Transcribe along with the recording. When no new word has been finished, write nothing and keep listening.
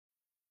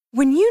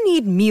When you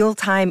need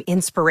mealtime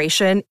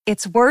inspiration,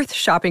 it's worth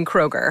shopping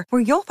Kroger,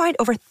 where you'll find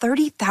over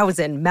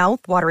 30,000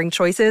 mouth-watering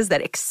choices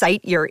that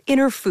excite your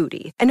inner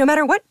foodie. And no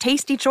matter what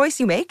tasty choice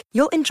you make,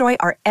 you'll enjoy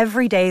our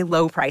everyday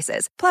low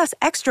prices, plus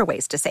extra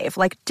ways to save,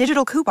 like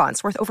digital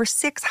coupons worth over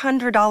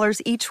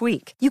 $600 each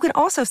week. You can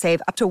also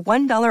save up to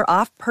 $1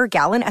 off per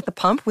gallon at the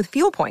pump with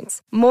fuel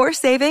points. More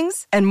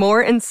savings and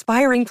more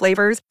inspiring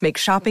flavors make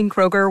shopping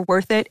Kroger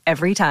worth it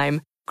every time.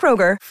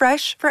 Kroger,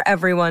 fresh for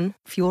everyone.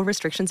 Fuel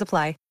restrictions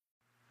apply.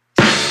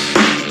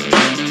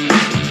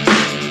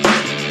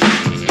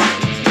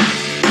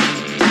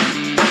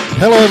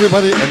 Hello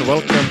everybody and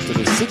welcome to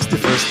the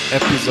 61st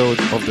episode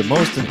of the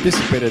most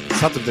anticipated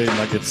Saturday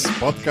Nuggets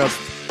podcast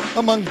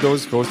among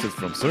those hosted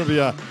from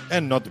Serbia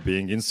and not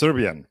being in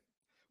Serbian.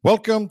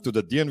 Welcome to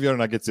the DNVR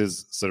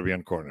Nuggets'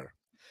 Serbian Corner.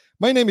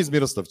 My name is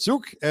Miroslav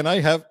Cuk and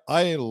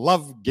I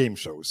love game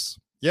shows.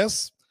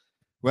 Yes,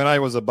 when I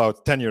was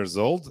about 10 years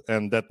old,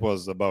 and that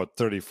was about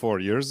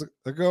 34 years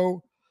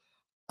ago,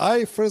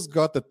 I first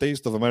got a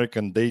taste of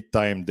American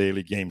daytime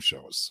daily game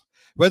shows.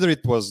 Whether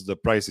it was The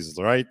Price is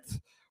Right,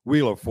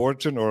 Wheel of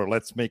Fortune, or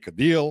Let's Make a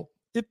Deal,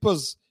 I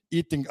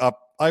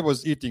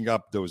was eating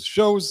up those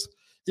shows,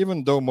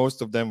 even though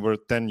most of them were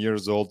 10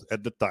 years old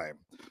at the time.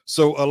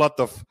 So a lot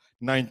of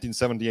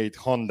 1978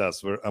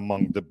 Hondas were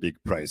among the big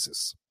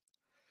prizes.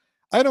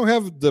 I don't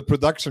have the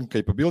production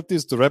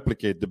capabilities to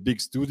replicate the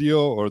big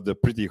studio or the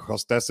pretty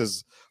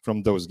hostesses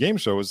from those game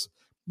shows,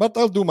 but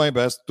I'll do my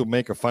best to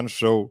make a fun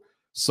show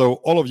so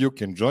all of you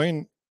can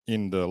join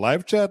in the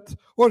live chat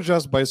or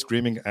just by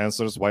screaming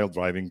answers while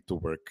driving to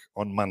work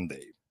on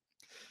Monday.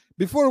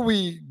 Before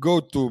we go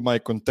to my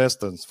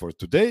contestants for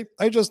today,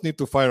 I just need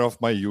to fire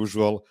off my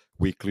usual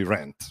weekly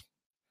rant.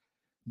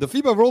 The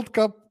FIBA World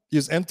Cup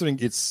is entering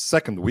its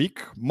second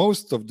week.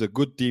 Most of the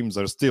good teams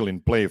are still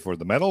in play for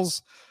the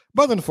medals,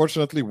 but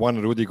unfortunately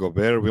one Rudy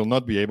Gobert will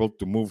not be able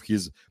to move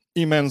his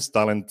immense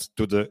talent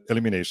to the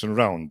elimination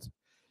round.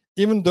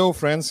 Even though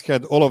France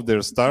had all of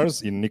their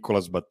stars in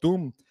Nicolas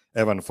Batum,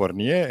 Evan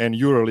Fournier, and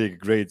EuroLeague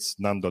greats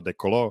Nando De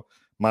Colo,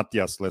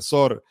 Matthias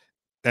Lesor,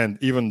 and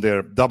even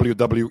their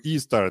WWE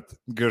star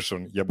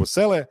Gershon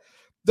Yabusele,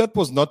 that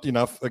was not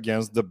enough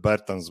against the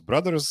Bertans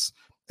brothers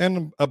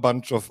and a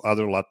bunch of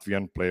other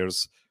Latvian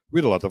players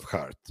with a lot of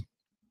heart.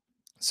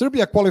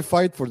 Serbia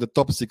qualified for the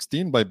top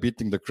 16 by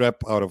beating the crap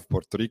out of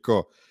Puerto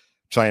Rico,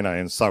 China,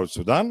 and South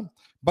Sudan,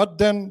 but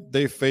then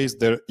they faced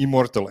their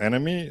immortal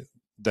enemy,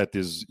 that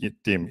is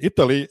Team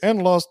Italy,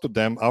 and lost to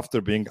them after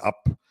being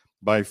up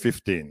by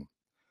 15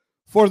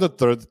 for the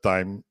third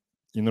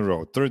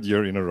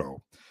year in a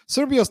row.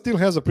 Serbia still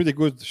has a pretty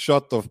good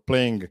shot of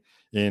playing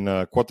in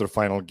a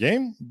quarterfinal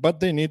game, but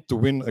they need to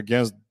win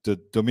against the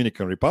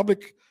Dominican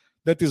Republic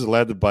that is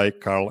led by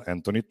Karl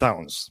Anthony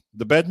Towns.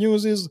 The bad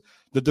news is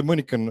the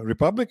Dominican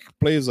Republic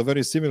plays a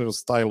very similar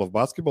style of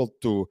basketball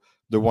to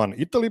the one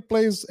Italy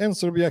plays, and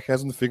Serbia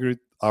hasn't figured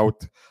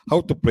out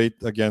how to play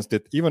against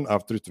it even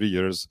after 3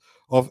 years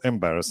of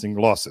embarrassing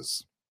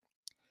losses.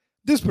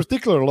 This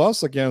particular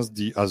loss against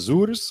the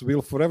Azures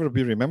will forever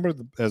be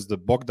remembered as the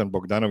Bogdan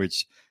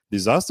Bogdanovic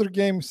disaster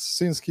game,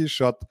 since he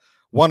shot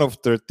 1 of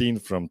 13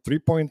 from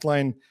three-point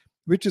line,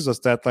 which is a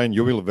stat line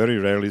you will very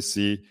rarely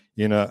see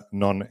in a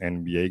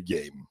non-NBA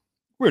game.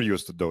 We're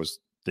used to those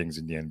things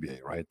in the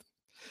NBA, right?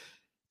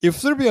 If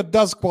Serbia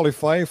does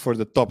qualify for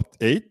the top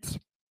 8,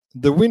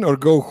 the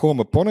win-or-go-home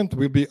opponent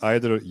will be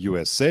either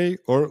USA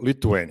or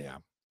Lithuania.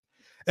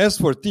 As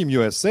for Team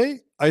USA,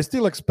 I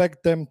still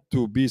expect them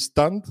to be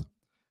stunned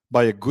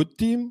by a good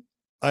team.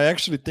 I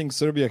actually think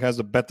Serbia has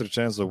a better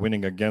chance of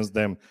winning against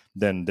them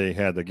than they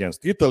had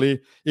against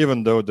Italy,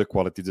 even though the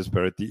quality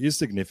disparity is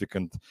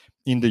significant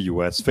in the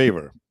US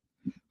favor.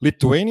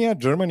 Lithuania,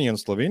 Germany, and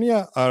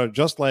Slovenia are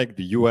just like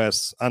the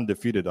US,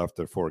 undefeated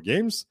after 4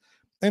 games,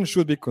 and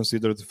should be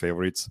considered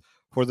favorites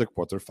for the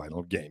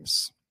quarterfinal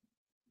games.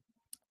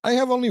 I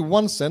have only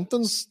one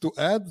sentence to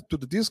add to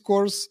the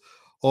discourse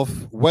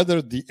of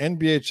whether the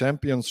NBA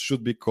champions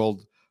should be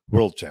called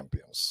world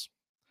champions.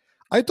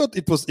 I thought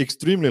it was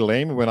extremely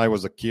lame when I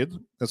was a kid,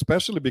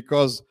 especially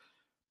because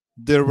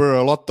there were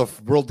a lot of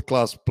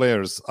world-class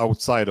players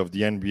outside of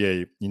the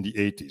NBA in the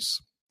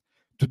 80s.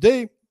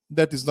 Today,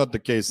 that is not the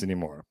case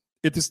anymore.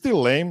 It is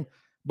still lame,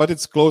 but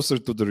it's closer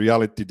to the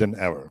reality than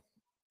ever.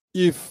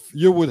 If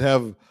you would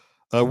have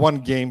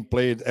one game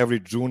played every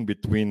June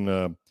between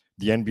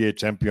the NBA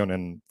champion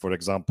and, for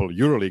example,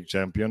 EuroLeague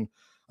champion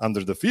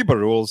under the FIBA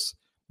rules,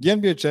 the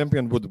NBA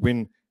champion would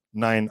win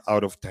 9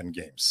 out of 10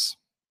 games.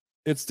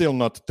 It's still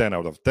not 10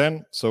 out of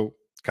 10, so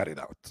cut it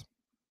out.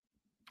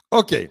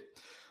 Okay,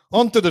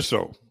 on to the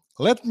show.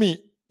 Let me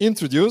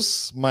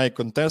introduce my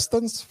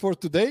contestants for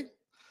today.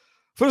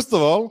 First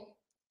of all,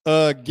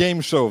 a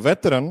game show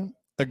veteran,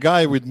 a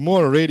guy with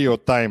more radio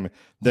time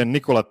than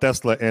Nikola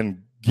Tesla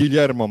and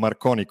Guillermo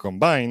Marconi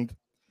combined.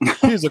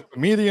 He's a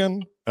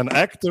comedian, an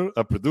actor,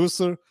 a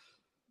producer,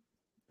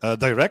 a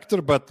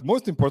director, but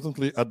most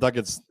importantly, a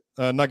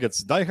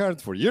Nuggets diehard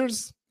for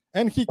years.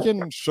 And he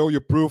can show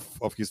you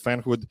proof of his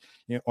fanhood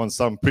on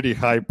some pretty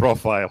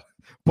high-profile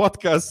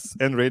podcasts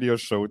and radio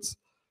shows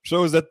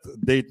shows that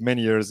date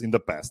many years in the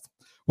past.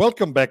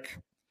 Welcome back,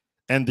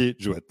 Andy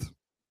Jewett.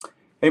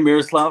 Hey,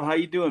 Miroslav, how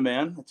you doing,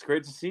 man? It's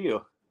great to see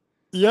you.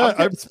 Yeah,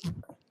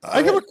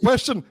 I have a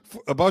question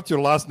about your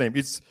last name.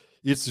 It's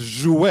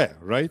Jouet,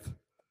 right?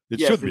 It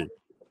should be.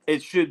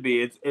 It should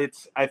be.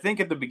 It's. I think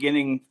at the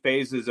beginning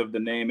phases of the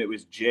name, it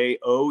was Jouett,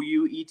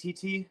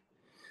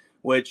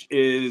 which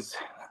is,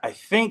 I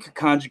think, a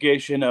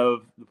conjugation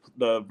of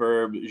the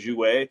verb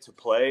jouer, to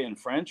play in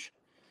French.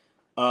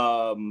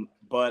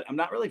 But I'm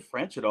not really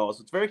French at all,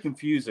 so it's very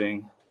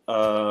confusing.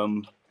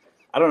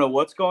 I don't know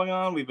what's going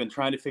on. We've been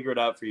trying to figure it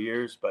out for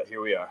years, but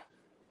here we are.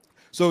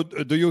 So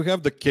do you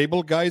have the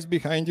cable guys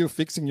behind you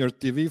fixing your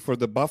TV for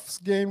the Buffs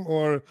game,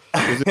 or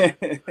is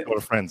it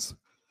your friends?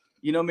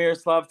 You know,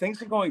 Miroslav,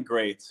 things are going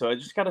great. So I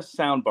just got a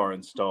sound bar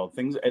installed.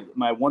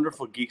 My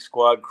wonderful Geek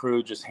Squad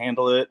crew just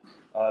handle it.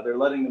 They're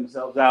letting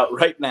themselves out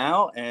right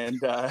now, and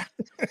I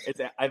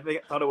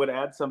thought it would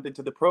add something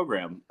to the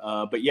program.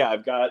 But yeah,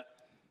 I've got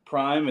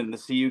Prime and the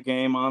CU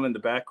game on in the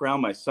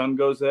background. My son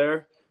goes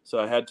there, so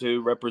I had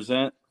to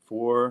represent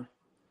for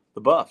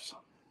the Buffs.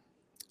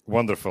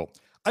 Wonderful.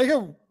 I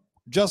have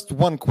just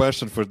one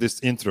question for this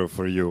intro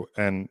for you,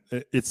 and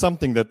it's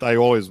something that I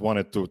always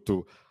wanted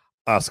to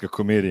ask a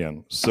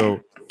comedian.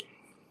 So,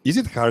 is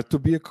it hard to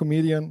be a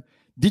comedian?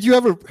 Did you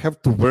ever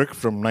have to work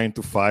from 9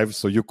 to 5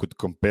 so you could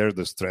compare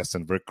the stress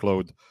and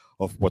workload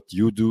of what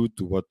you do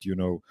to what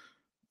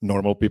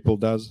normal people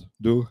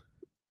do?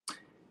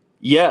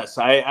 Yes,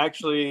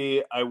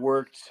 I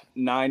worked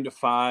 9 to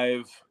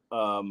 5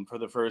 for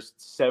the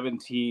first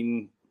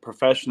 17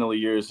 professional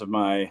years of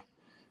my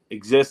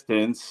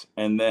existence,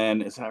 and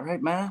then, is that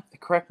right math? The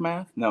correct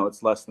math? No,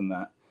 it's less than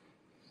that.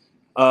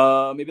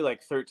 Maybe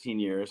like 13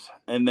 years,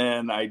 and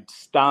then I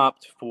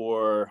stopped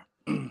for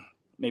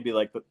maybe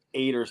like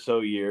 8 or so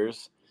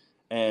years,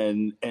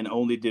 and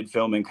only did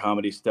film and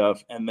comedy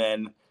stuff. And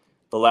then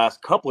the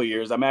last couple of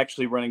years, I'm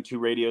actually running 2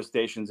 radio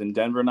stations in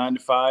Denver 9 to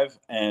 5,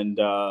 and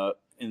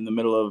in the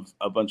middle of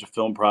a bunch of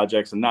film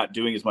projects, and not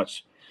doing as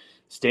much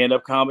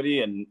stand-up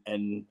comedy, and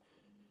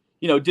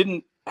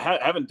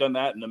haven't done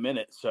that in a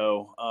minute.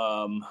 So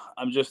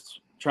I'm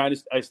just trying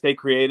to. I stay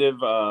creative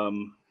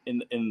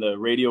in the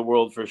radio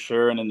world for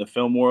sure, and in the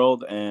film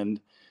world, and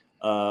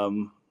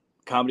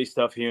comedy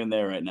stuff here and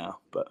there right now.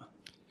 But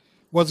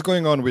what's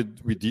going on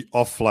with the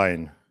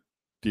offline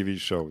TV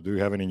show? Do you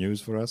have any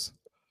news for us?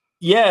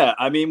 Yeah,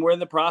 I mean, we're in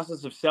the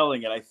process of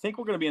selling it. I think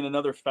we're going to be in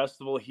another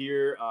festival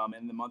here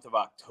in the month of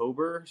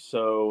October.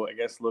 So I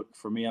guess look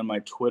for me on my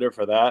Twitter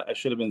for that. I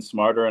should have been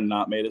smarter and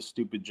not made a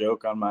stupid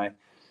joke on my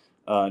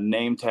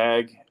name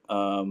tag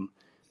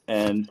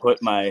and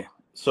put my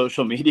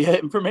social media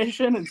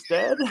information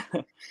instead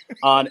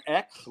on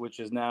X, which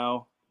is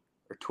now,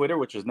 or Twitter,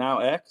 which is now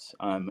X.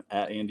 I'm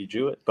at Andy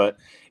Jewett. But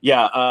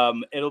yeah,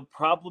 it'll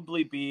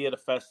probably be at a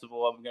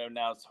festival I'm going to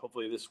announce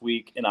hopefully this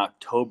week in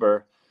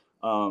October.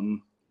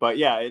 But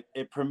yeah,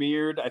 it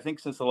premiered, I think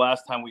since the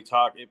last time we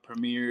talked, it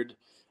premiered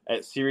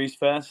at Series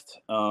Fest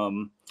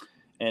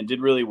and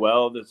did really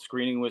well. The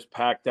screening was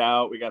packed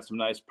out. We got some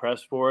nice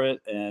press for it.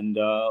 And,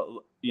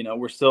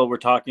 we're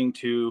talking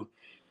to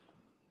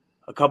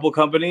a couple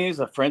companies,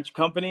 a French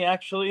company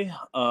actually,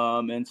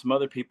 and some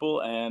other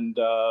people. And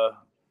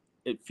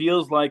it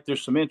feels like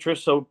there's some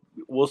interest. So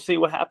we'll see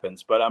what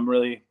happens. But I'm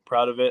really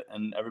proud of it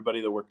and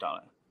everybody that worked on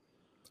it.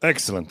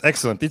 Excellent.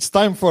 It's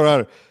time for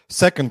our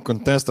second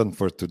contestant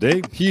for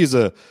today. He is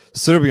a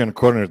Serbian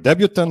Corner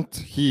debutant.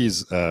 He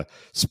is a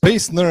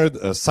space nerd,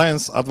 a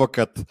science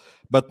advocate,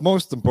 but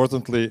most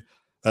importantly,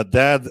 a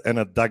dad and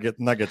a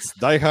Nuggets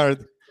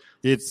diehard.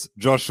 It's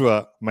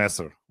Joshua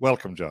Messer.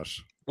 Welcome,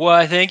 Josh.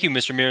 Well, thank you,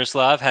 Mr.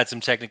 Miroslav. Had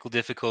some technical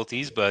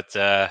difficulties, but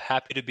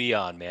happy to be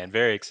on, man.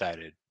 Very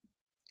excited.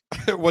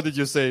 What did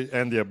you say,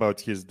 Andy,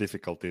 about his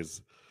difficulties?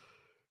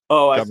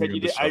 Oh, I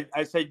said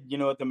I said, you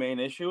know what the main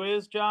issue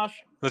is, Josh?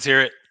 Let's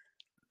hear it.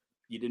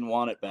 You didn't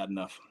want it bad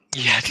enough.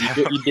 Yeah,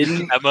 you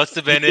didn't. That must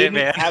have been it,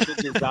 man. You didn't have the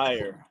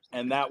desire,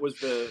 and that was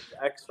the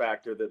X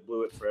factor that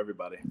blew it for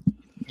everybody.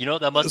 You know,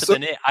 that must have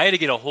been it. I had to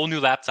get a whole new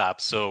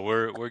laptop, so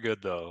we're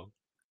good though.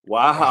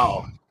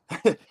 Wow.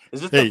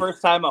 Is this the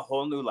first time a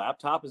whole new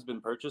laptop has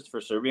been purchased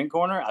for Serbian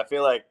Corner? I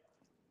feel like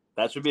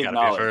that should be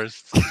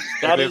acknowledged.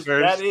 That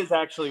is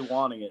actually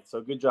wanting it.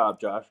 So good job,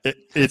 Josh.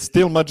 It's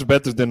still much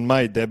better than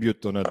my debut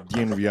on a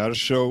DNVR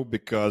show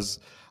because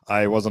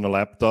I was on a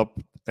laptop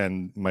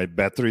and my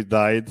battery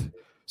died.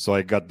 So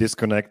I got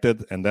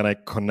disconnected and then I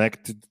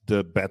connected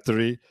the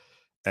battery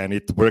and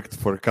it worked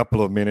for a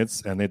couple of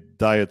minutes and it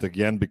died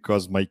again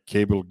because my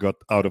cable got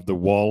out of the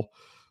wall.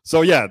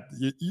 So yeah,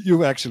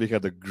 you actually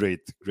had a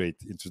great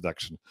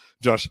introduction.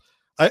 Josh,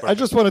 I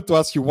just wanted to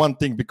ask you one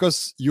thing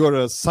because you're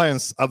a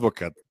science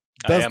advocate.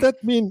 Does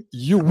that mean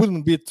you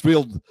wouldn't be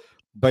thrilled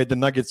by the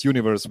Nuggets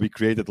universe we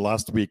created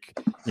last week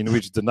in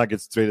which the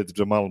Nuggets traded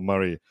Jamal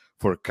Murray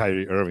for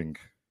Kyrie Irving?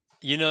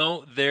 You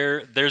know,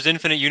 there's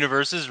infinite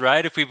universes,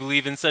 right? If we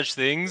believe in such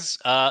things.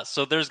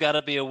 So there's got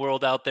to be a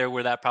world out there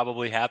where that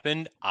probably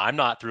happened. I'm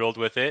not thrilled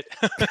with it.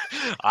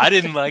 I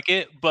didn't like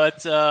it,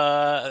 but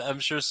I'm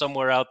sure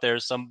somewhere out there,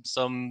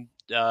 some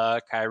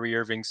Kyrie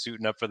Irving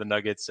suiting up for the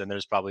Nuggets, and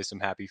there's probably some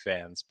happy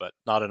fans, but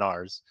not in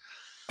ours.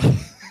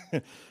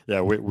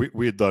 Yeah,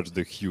 we dodged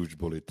a huge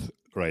bullet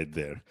right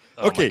there.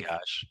 Oh Okay, my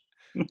gosh.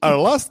 our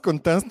last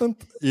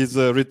contestant is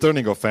a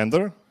returning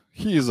offender.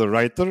 He is a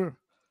writer,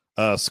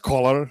 a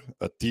scholar,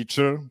 a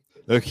teacher,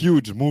 a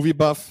huge movie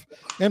buff,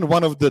 and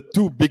one of the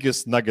two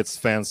biggest Nuggets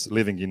fans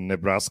living in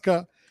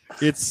Nebraska.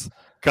 It's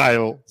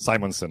Kyle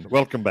Simonson.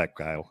 Welcome back,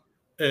 Kyle.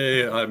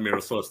 Hey, I'm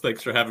Miroslav.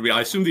 Thanks for having me.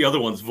 I assume the other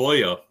one's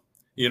Voya.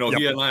 You know,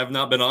 He and I have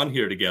not been on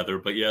here together,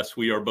 but yes,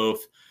 we are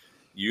both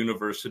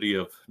University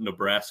of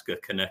Nebraska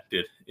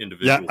connected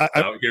individuals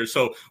out here.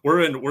 So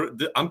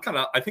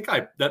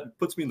that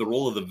puts me in the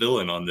role of the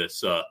villain on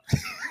this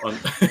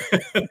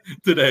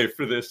today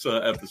for this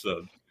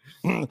episode.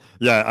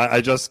 Yeah,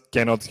 I just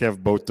cannot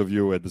have both of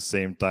you at the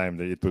same time.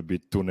 It would be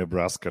too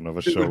Nebraskan of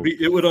a show.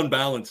 It would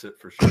unbalance it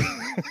for sure.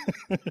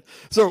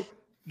 So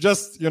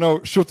just,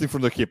 shooting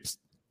from the hips.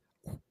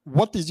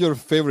 What is your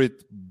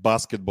favorite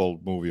basketball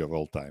movie of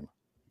all time?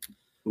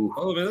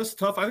 Oh, man, that's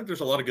tough. I think there's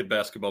a lot of good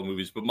basketball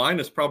movies, but mine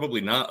is probably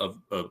not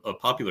a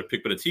popular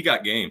pick, but it's He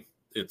Got Game.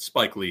 It's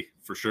Spike Lee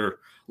for sure.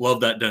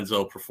 Love that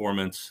Denzel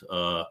performance.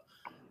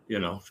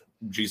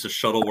 Jesus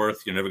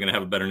Shuttleworth. You're never going to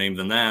have a better name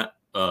than that.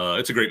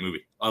 It's a great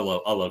movie. I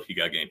love He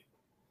Got Game.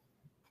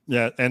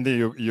 Yeah,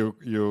 Andy,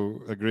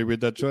 you agree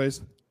with that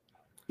choice?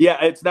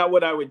 Yeah, it's not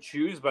what I would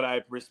choose, but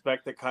I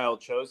respect that Kyle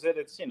chose it.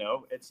 It's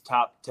it's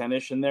top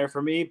 10-ish in there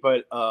for me,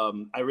 but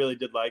I really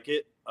did like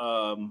it.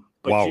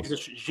 But wow.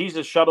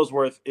 Jesus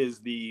Shuttlesworth is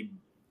the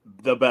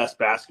best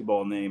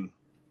basketball name.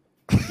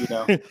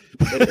 It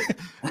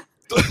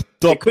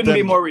couldn't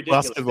be more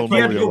ridiculous.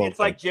 It's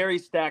like Jerry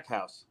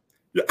Stackhouse.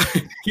 Yeah.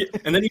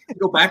 And then you can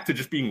go back to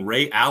just being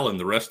Ray Allen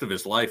the rest of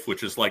his life,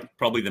 which is like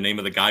probably the name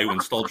of the guy who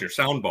installed your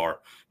sound bar.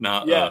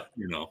 Not,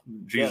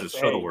 Jesus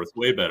Shuttleworth,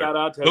 way better. Shout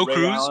out to Bo Ray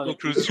Cruz. Allen Bo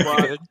Cruz is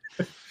good.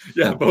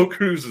 Yeah, Bo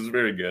Cruz is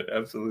very good.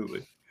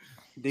 Absolutely.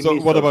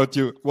 So what about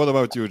you? What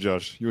about you,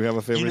 Josh? You have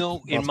a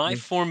favorite? In my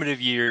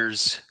formative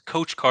years,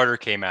 Coach Carter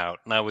came out,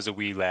 and I was a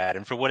wee lad,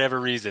 and for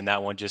whatever reason,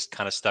 that one just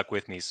kind of stuck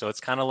with me. So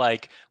it's kind of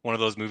like one of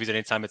those movies.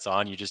 Anytime it's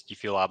on, you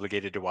feel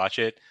obligated to watch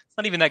it. It's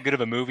not even that good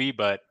of a movie,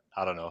 but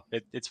I don't know.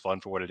 It's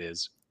fun for what it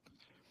is.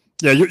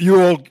 Yeah,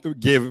 you all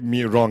gave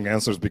me wrong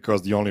answers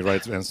because the only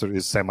right answer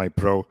is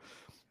semi-pro,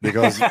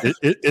 because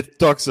it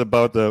talks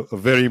about a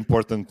very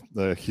important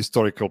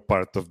historical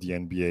part of the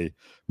NBA,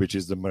 which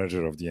is the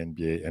merger of the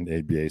NBA and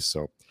ABA.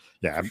 So,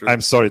 yeah,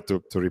 I'm sorry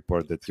to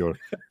report that your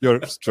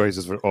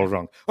choices were all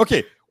wrong.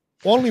 Okay,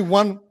 only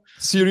one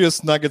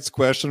serious Nuggets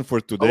question for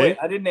today. Oh, wait,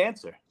 I didn't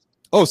answer.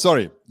 Oh,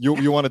 sorry.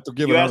 You wanted to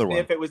give another one.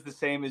 You asked me if it was the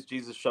same as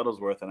Jesus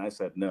Shuttlesworth, and I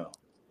said no.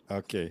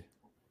 Okay.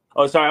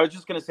 Oh, sorry. I was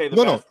just going to say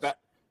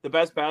the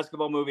best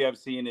basketball movie I've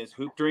seen is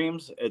Hoop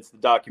Dreams. It's the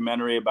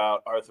documentary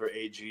about Arthur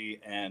Agee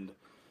and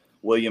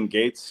William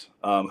Gates.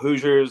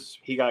 Hoosiers,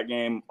 He Got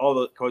Game, all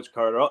the Coach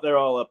Carter, they're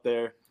all up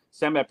there.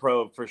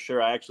 Semi-pro for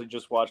sure. I actually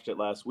just watched it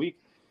last week.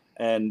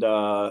 And,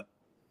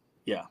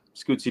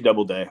 Scootsy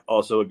Doubleday,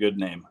 also a good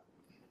name,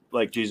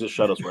 like Jesus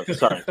Shuttlesworth.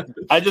 Sorry.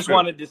 I just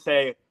wanted to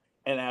say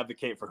and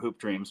advocate for Hoop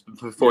Dreams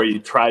before you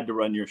tried to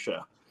run your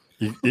show.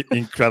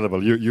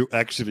 Incredible. You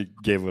actually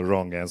gave a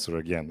wrong answer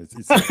again. It's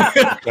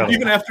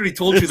even after he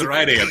told you the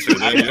right answer.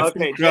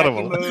 Okay,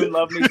 incredible. Jackie Moon,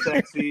 Love Me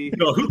Sexy.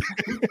 No,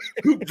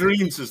 Hoop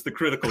Dreams is the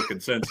critical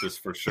consensus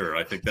for sure.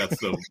 I think that's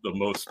the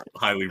most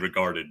highly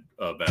regarded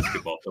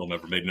basketball film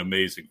ever made. An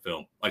amazing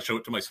film. I show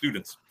it to my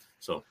students.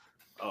 So,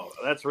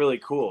 that's really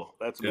cool.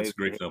 That's amazing. It's a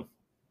great film.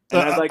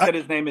 And I like that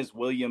his name is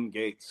William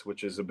Gates,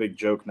 which is a big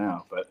joke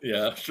now. But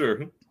yeah,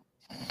 sure.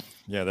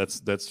 Yeah,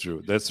 that's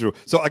true. That's true.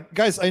 So,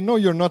 guys, I know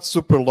you're not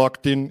super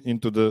locked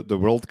into the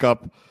World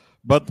Cup,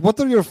 but what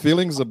are your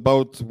feelings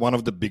about one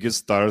of the biggest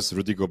stars,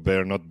 Rudy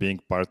Gobert, not being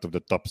part of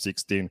the top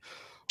 16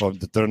 of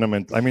the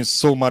tournament? I mean,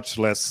 so much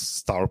less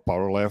star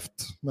power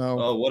left now.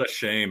 Oh, what a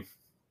shame.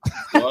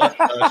 What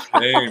a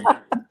shame.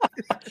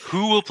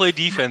 Who will play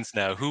defense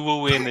now? Who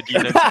will win the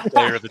defensive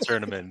player of the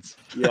tournament?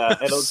 Yeah,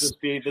 it'll just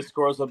be, the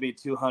scores will be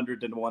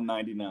 200 and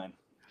 199.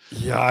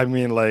 Yeah, I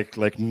mean,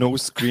 like no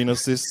screen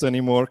assists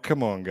anymore.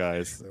 Come on,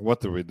 guys.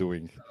 What are we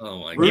doing?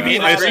 Oh, my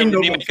God.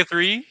 Didn't he make a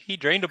three? He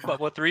drained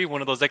a three, one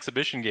of those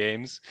exhibition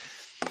games.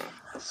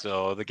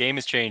 So the game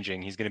is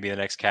changing. He's going to be the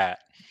next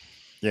cat.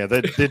 Yeah,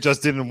 they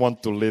just didn't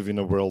want to live in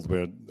a world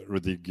where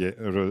Rudy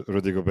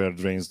Gobert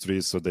drains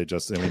threes, so they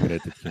just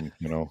eliminated him,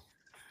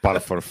 par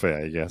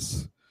forfait, I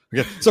guess.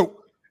 Okay,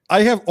 so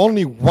I have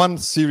only one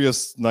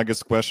serious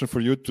Nuggets question for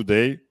you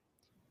today.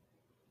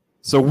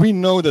 So we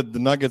know that the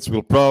Nuggets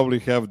will probably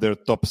have their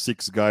top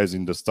 6 guys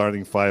in the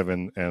starting 5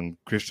 and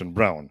Christian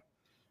Brown.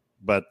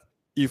 But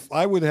if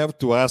I would have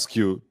to ask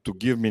you to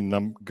give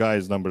me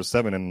guys number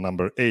 7 and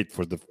number 8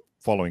 for the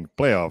following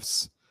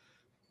playoffs,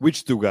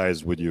 which 2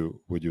 guys would you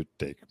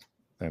take?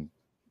 And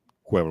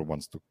whoever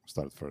wants to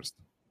start first.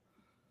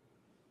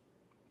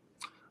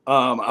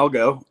 I'll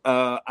go.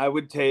 I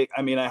would take.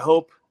 I mean, I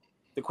hope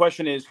the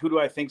question is, who do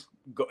I think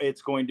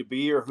it's going to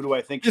be, or who do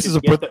I think this should, is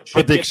a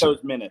should get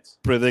those minutes?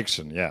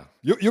 Prediction, yeah.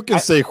 You can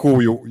say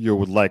who you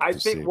would like to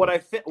see.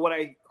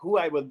 Who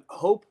I would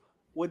hope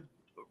would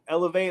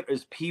elevate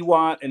is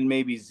P-Watt and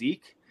maybe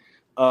Zeke.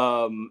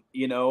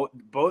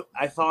 Both.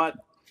 I thought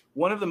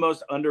one of the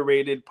most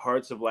underrated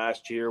parts of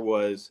last year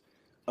was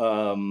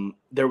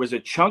there was a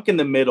chunk in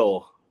the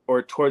middle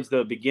or towards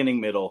the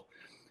beginning middle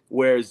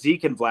where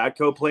Zeke and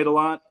Vlatko played a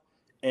lot.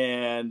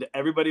 And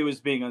everybody was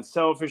being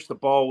unselfish. The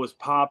ball was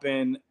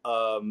popping.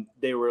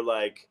 They were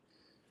like,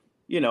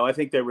 I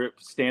think they were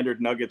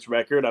standard Nuggets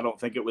record. I don't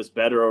think it was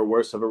better or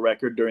worse of a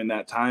record during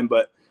that time.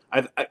 But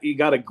you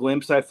got a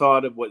glimpse, I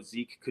thought, of what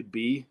Zeke could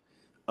be.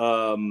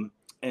 And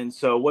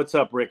so what's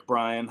up, Rick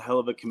Bryan? Hell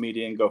of a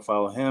comedian. Go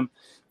follow him.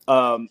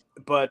 I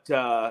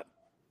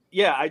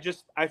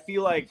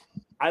feel like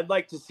I'd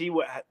like to see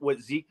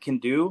what Zeke can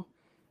do.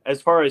 As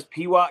far as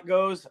P-Watt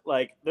goes,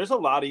 like there's a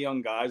lot of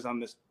young guys on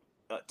this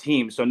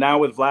team. So now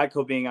with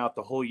Vlatko being out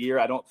the whole year,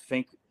 I don't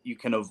think you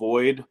can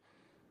avoid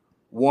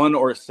one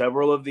or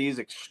several of these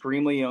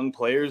extremely young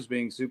players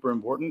being super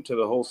important to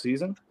the whole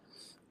season.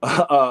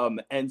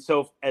 And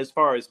so as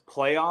far as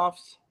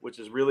playoffs, which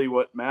is really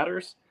what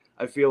matters,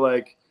 I feel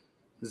like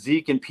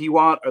Zeke and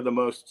P-Watt are the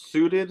most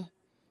suited.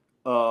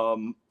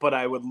 But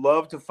I would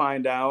love to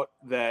find out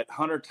that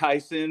Hunter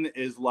Tyson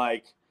is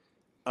like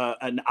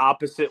an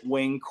opposite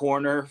wing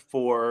corner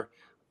for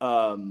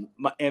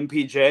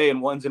MPJ,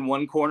 and one's in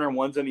one corner and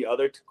one's in the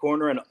other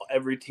corner, and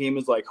every team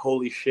is like,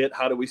 holy shit,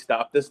 how do we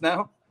stop this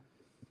now?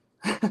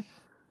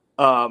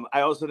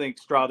 I also think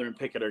Strawther and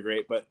Pickett are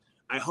great, but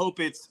I hope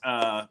it's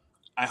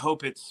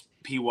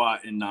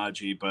P-Watt and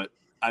Najee, but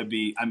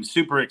I'm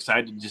super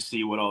excited to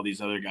see what all these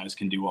other guys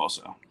can do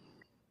also.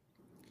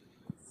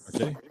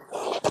 Okay.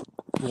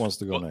 Who wants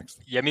to go next?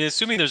 Yeah, I mean,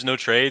 assuming there's no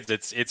trades,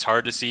 it's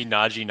hard to see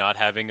Najee not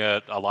having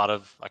a lot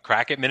of a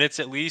crack at minutes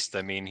at least.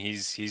 I mean,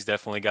 he's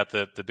definitely got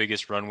the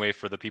biggest runway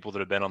for the people that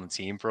have been on the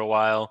team for a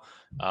while.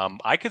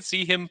 I could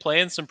see him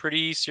playing some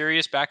pretty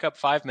serious backup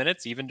 5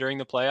 minutes even during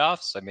the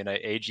playoffs. I mean,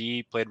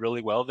 AG played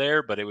really well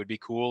there, but it would be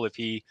cool if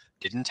he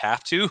didn't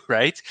have to,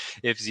 right?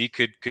 If Zeke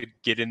could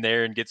get in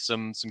there and get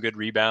some good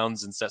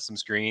rebounds and set some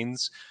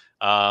screens.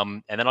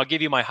 And then I'll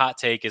give you my hot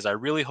take is I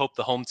really hope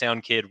the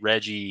hometown kid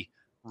Reggie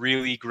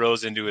really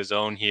grows into his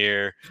own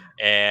here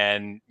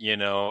and,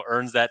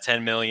 earns that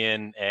 10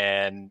 million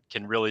and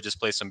can really just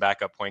play some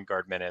backup point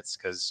guard minutes.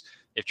 Cause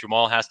if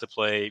Jamal has to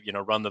play,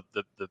 run the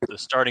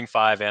starting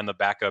five and the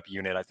backup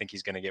unit, I think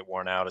he's going to get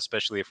worn out,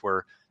 especially if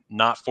we're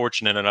not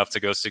fortunate enough to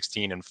go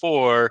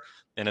 16-4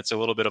 and it's a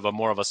little bit of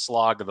more of a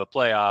slog of the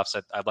playoffs.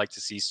 I'd like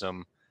to see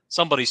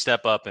somebody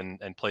step up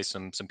and play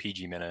some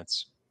PG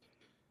minutes.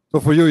 So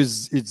for you,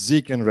 it's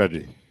Zeke and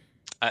Reggie?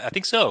 I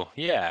think so.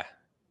 Yeah.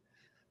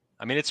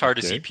 I mean, it's hard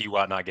to see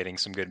P-Watt not getting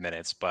some good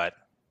minutes, but...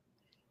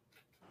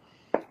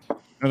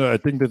 No, I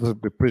think that's a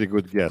pretty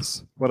good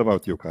guess. What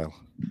about you, Kyle?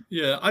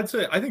 Yeah, I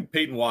think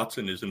Peyton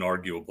Watson is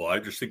inarguable. I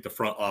just think the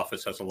front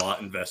office has a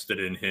lot invested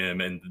in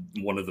him, and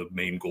one of the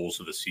main goals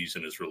of the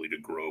season is really to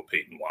grow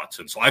Peyton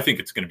Watson. So I think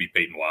it's going to be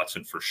Peyton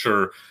Watson for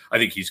sure. I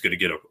think he's going to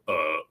get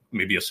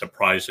maybe a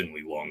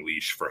surprisingly long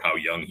leash for how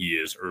young he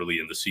is early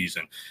in the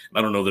season.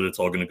 I don't know that it's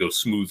all going to go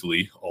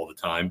smoothly all the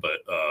time,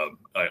 but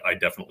I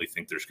definitely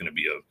think there's going to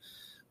be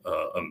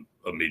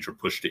a major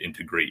push to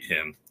integrate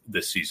him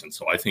this season.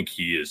 So I think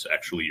he is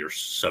actually your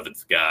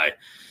seventh guy.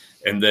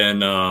 And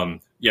then,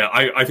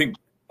 I think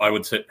I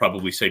would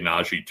probably say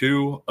Najee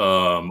too.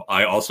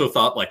 I also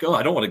thought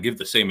I don't want to give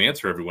the same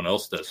answer everyone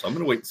else does. So I'm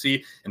going to wait and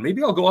see. And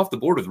maybe I'll go off the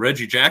board with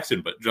Reggie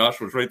Jackson, but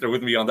Josh was right there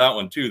with me on that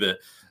one too, that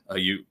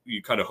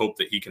you kind of hope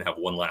that he can have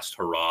one last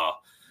hurrah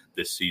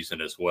this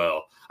season as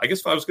well. I guess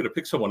if I was going to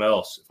pick someone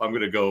else, if I'm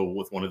going to go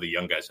with one of the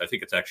young guys, I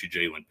think it's actually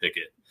Jalen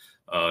Pickett.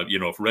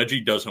 If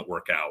Reggie doesn't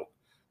work out,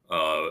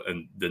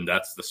 and then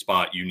that's the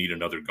spot you need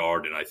another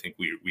guard. And I think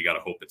we got to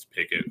hope it's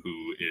Pickett,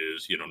 who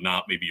is,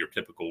 not maybe your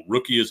typical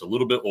rookie, is a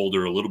little bit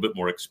older, a little bit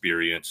more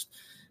experienced.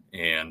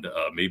 And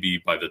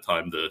maybe by the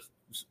time the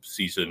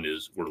season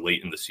we're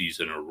late in the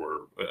season or we're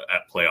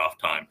at playoff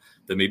time,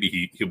 then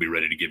maybe he'll be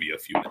ready to give you a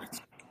few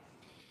minutes.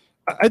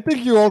 I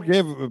think you all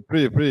gave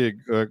pretty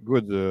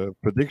good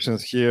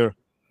predictions here.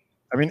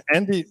 I mean,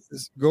 Andy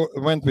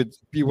went with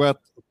P-Watt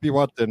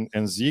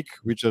and Zeke,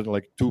 which are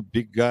like two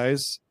big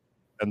guys.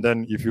 And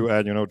then if you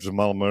add,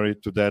 Jamal Murray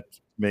to that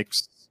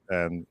mix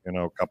and,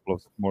 a couple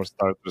of more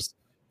starters,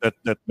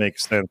 that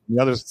makes sense. On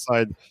the other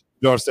side,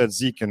 George said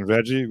Zeke and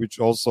Reggie, which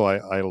also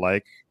I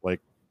like.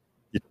 Like,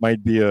 it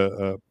might be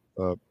the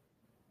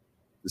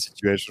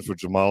situation for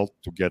Jamal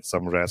to get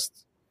some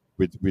rest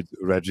with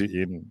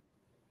Reggie in.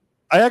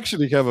 I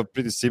actually have a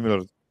pretty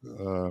similar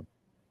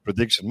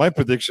prediction. My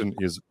prediction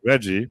is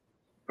Reggie.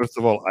 First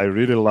of all, I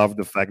really love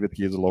the fact that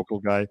he is a local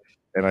guy,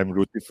 and I'm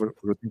rooting for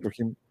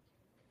him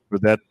for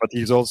that. But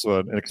he's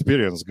also an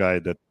experienced guy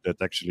that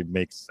actually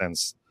makes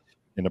sense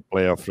in a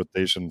playoff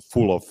rotation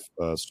full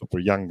of super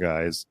young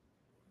guys.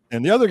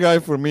 And the other guy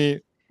for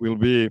me will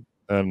be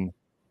an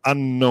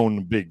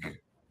unknown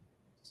big,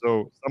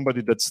 so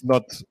somebody that's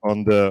not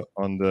on the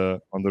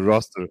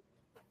roster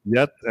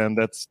yet, and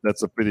that's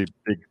a pretty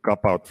big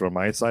cop out from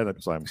my side.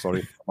 So I'm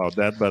sorry about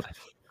that, but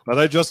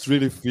I just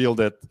really feel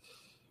that.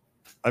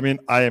 I mean,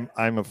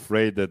 I'm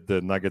afraid that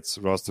the Nuggets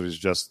roster is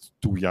just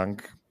too young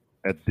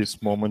at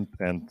this moment,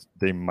 and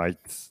they might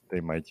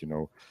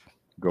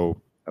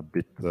go a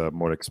bit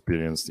more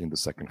experienced in the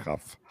second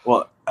half.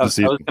 Well, I was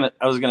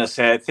gonna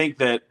say, I think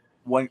that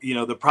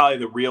probably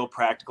the real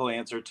practical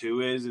answer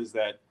too is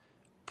that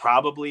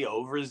probably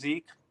over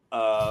Zeke,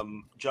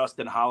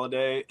 Justin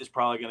Holiday is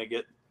probably going to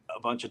get a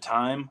bunch of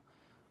time.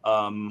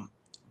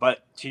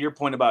 But to your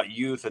point about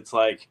youth, it's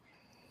like,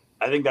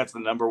 I think that's the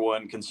number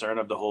one concern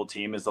of the whole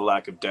team is the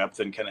lack of depth,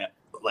 and can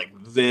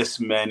this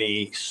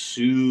many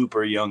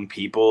super young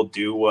people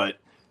do what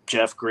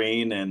Jeff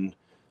Green and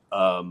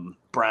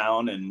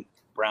Brown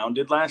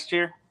did last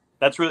year?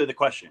 That's really the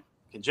question.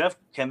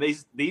 Can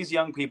these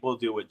young people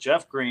do what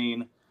Jeff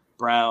Green,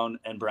 Brown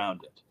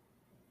did?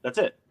 That's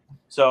it.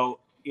 So,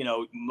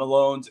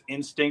 Malone's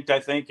instinct, I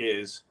think,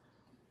 is,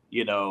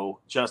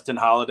 Justin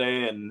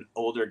Holiday and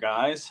older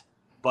guys.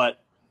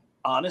 But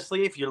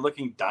honestly, if you're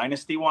looking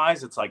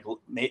dynasty-wise, it's like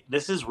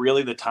this is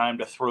really the time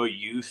to throw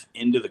youth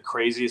into the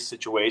craziest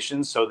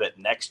situations so that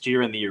next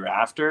year and the year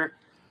after,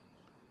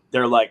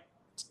 they're like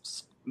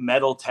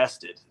metal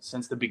tested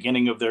since the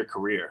beginning of their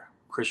career.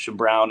 Christian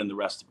Brown and the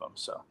rest of them.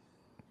 So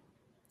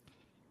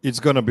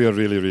it's going to be a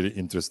really, really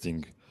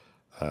interesting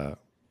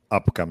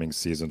upcoming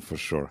season for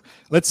sure.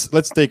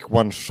 Let's take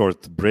one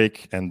short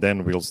break, and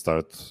then we'll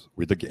start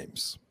with the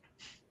games.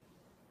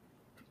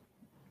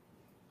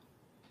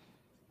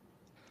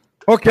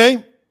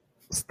 Okay,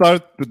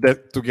 start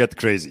to get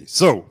crazy.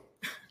 So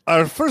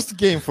our first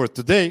game for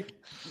today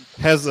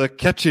has a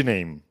catchy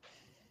name.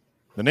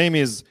 The name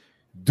is,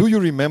 do you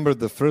remember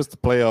the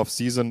first playoff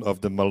season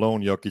of the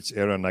Malone-Jokic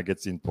era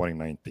Nuggets in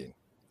 2019?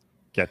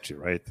 Catchy,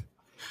 right?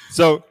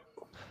 So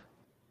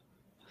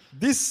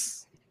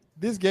this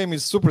game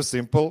is super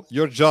simple.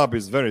 Your job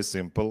is very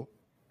simple.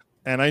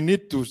 And I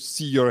need to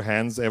see your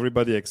hands,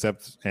 everybody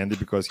except Andy,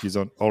 because he's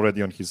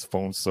already on his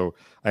phone. So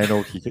I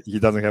know he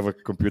doesn't have a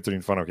computer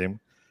in front of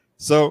him.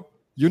 So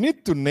you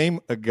need to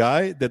name a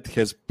guy that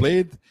has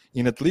played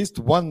in at least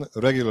one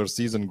regular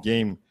season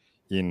game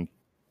in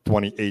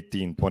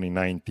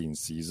 2018-2019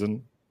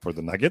 season for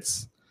the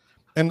Nuggets.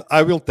 And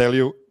I will tell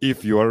you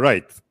if you are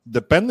right.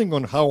 Depending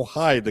on how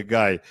high the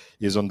guy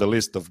is on the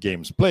list of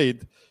games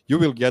played, you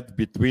will get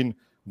between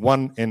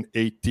 1 and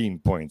 18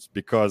 points,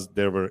 because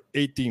there were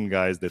 18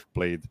 guys that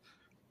played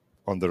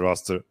on the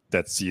roster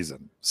that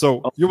season.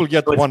 So you will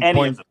get 1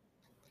 point.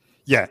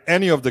 Yeah,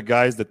 any of the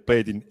guys that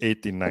played in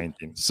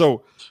 18-19.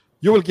 So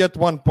you will get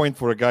 1 point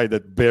for a guy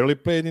that barely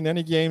played in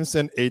any games,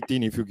 and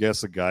 18 if you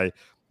guess a guy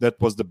that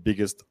was the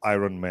biggest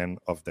Iron Man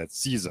of that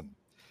season.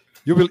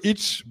 You will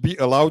each be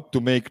allowed to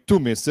make 2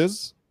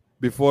 misses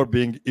before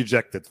being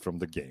ejected from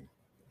the game.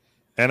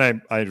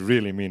 And I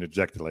really mean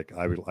ejected. Like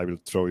I will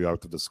throw you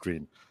out of the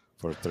screen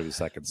for 30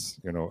 seconds,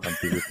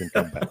 until you can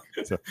come back.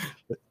 So,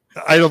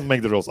 I don't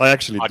make the rules. I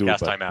actually podcast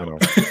do.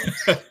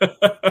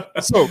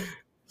 Timeout. So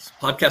this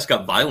podcast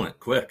got violent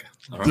quick.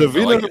 Right, the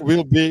winner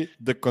will be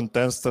the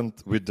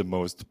contestant with the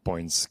most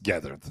points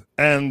gathered.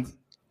 And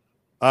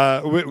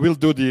we'll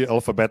do the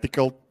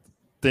alphabetical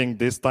thing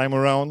this time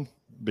around,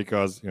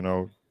 because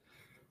in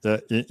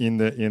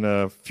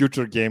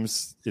future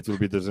games it will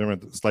be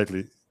determined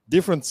slightly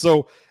different.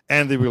 So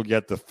Andy will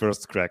get the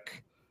first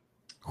crack.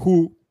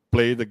 Who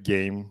played a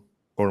game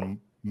or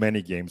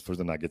many games for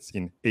the Nuggets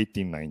in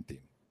 18-19?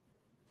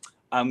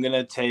 I'm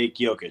gonna take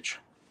Jokic.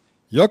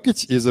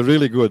 Jokic is a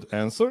really good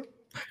answer.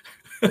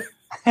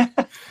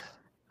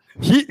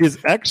 He is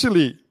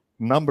actually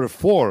number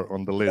 4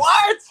 on the list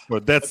for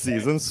that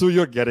season. So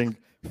you're getting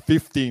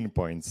 15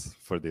 points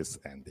for this,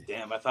 Andy.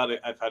 Damn, I thought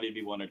he'd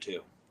be 1 or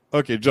 2.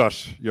 Okay,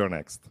 Josh, you're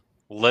next.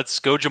 Let's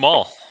go,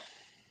 Jamal.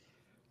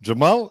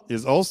 Jamal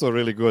is also a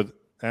really good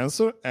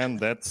answer, and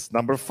that's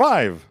number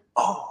 5.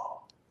 Oh.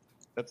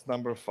 That's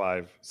number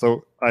 5.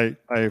 So I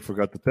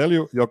forgot to tell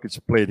you, Jokic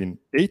played in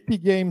 80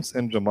 games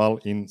and Jamal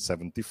in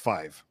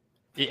 75.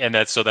 And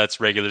that's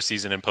regular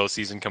season and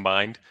postseason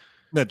combined?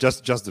 No,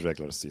 just the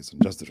regular season.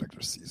 Just the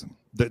regular season.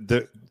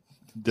 There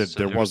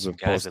was a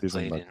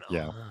postseason, but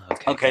yeah.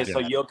 Okay,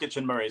 so Jokic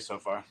and Murray so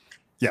far.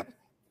 Yeah.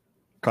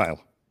 Kyle.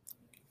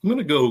 I'm going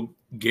to go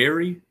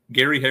Gary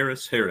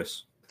Harris.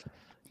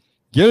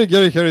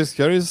 Gary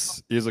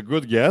Harris is a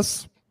good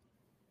guess.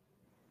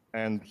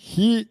 And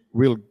he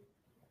will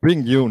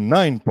bring you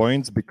 9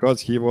 points because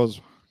he was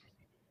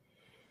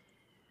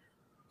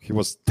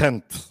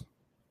 10th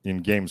in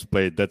games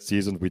played that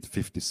season with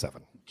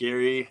 57.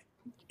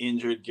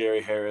 Injured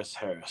Gary Harris.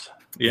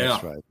 Yeah.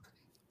 That's right.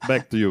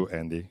 Back to you,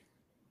 Andy.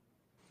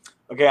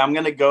 Okay, I'm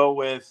going to go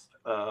with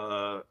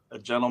a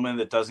gentleman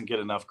that doesn't get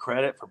enough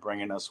credit for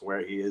bringing us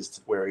where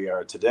we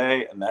are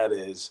today, and that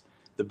is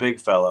the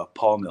big fella,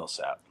 Paul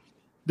Millsap.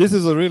 This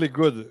is a really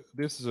good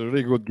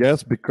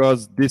guess,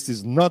 because this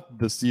is not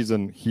the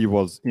season he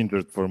was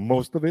injured for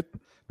most of it.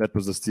 That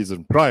was the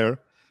season prior.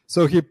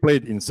 So he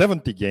played in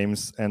 70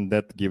 games, and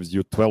that gives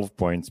you 12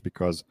 points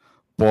because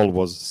Paul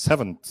was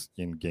 7th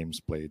in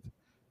games played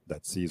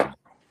that season.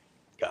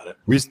 Got it.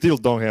 We still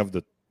don't have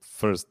the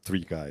first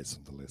 3 guys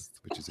on the list,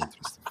 which is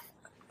interesting.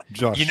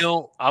 Josh. You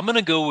know, I'm going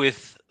to go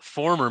with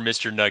former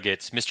Mr.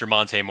 Nuggets, Mr.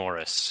 Monte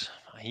Morris.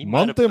 He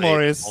Monte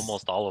Morris,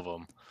 almost all of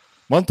them.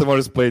 Monte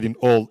Morris played in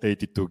all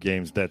 82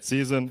 games that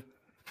season.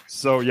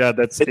 So, yeah,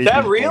 that's Is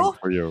that real?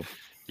 For you.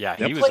 Yeah,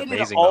 he was played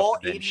amazing. In all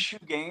 82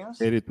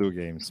 games? 82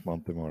 games,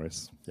 Monte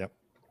Morris. Yep.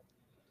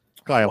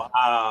 Kyle.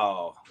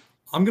 Wow.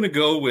 I'm going to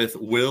go with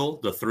Will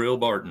the Thrill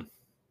Barton.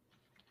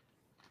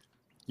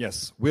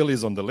 Yes, Will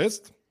is on the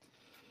list.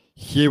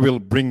 He will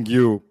bring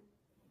you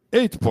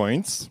 8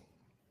 points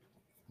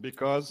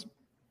because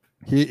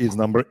he is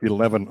number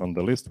 11 on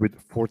the list with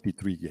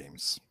 43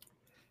 games.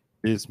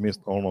 He's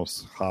missed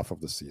almost half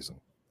of the season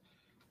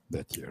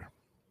that year.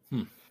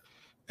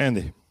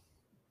 Andy.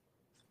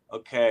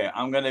 Okay,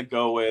 I'm going to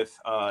go with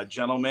a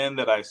gentleman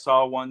that I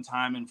saw one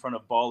time in front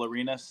of Ball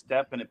Arena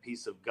step in a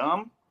piece of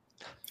gum.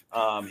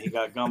 He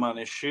got gum on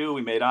his shoe.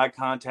 We made eye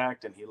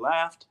contact, and he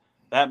laughed.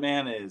 That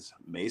man is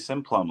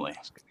Mason Plumlee.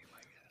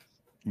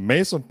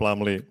 Mason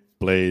Plumlee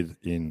played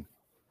in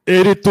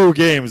 82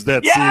 games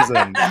that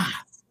season.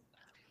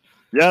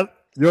 Yeah,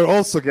 you're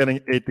also getting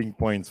 18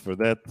 points for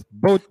that.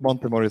 Both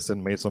Monte Morris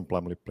and Mason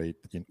Plumlee played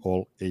in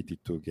all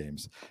 82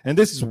 games. And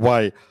this is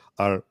why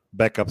our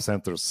backup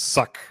centers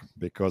suck,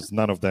 because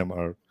none of them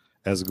are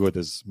as good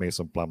as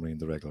Mason Plumlee in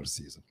the regular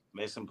season.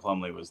 Mason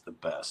Plumlee was the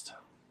best.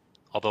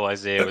 Although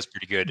Isaiah was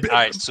pretty good. All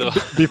right, so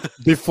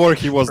before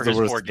he was the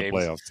worst in the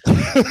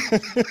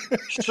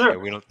playoffs. Sure.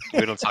 Yeah,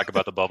 we don't talk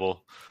about the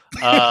bubble.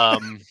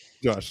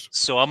 Josh.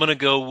 So I'm gonna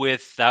go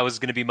with that was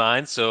gonna be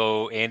mine.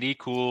 So Andy,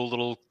 cool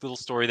little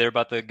story there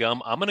about the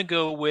gum. I'm gonna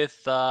go with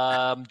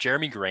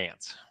Jeremy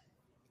Grant.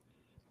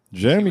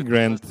 Jeremy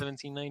Grant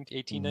 17,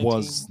 18, 19?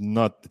 was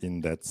not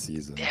in that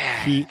season.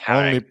 Yeah, He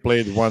only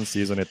played one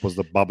season. It was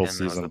the bubble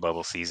season. That was the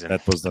bubble season.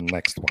 That was the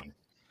next one.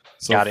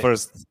 So Got it.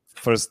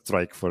 first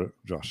strike for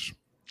Josh.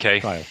 Okay.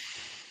 Kyle.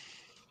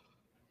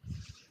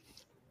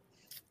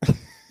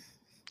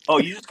 Oh,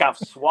 you just got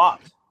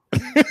swapped.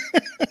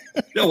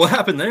 Yeah, what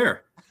happened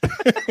there?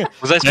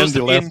 Was I supposed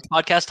to be in left.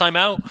 podcast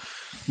timeout?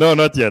 No,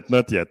 not yet.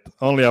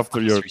 Only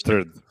after your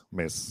third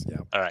miss. Yeah.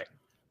 All right.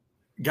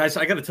 Guys,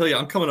 I got to tell you,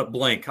 I'm coming up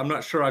blank. I'm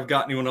not sure I've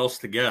got anyone else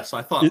to guess.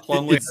 I thought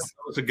Plumlee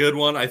was a good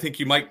one. I think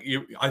you might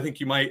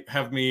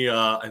have me.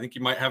 I think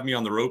you might have me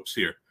on the ropes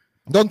here.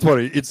 Don't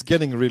worry, it's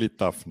getting really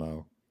tough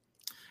now.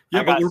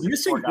 Yeah, but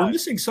we're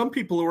missing some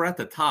people who are at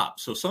the top.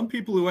 So some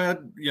people who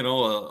had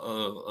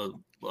a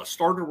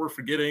starter we're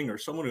forgetting, or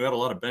someone who had a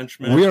lot of bench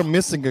minutes. We are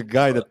missing a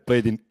guy that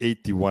played in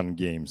 81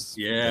 games.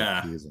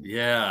 Yeah,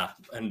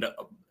 and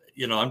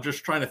I'm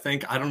just trying to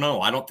think. I don't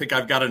know. I don't think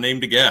I've got a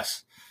name to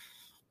guess.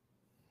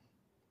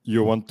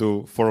 You want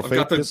to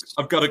forfeit this?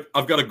 I've got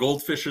a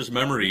goldfish's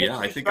memory. Yeah,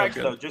 I think I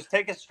could. Just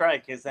take a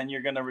strike, because then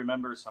you're going to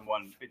remember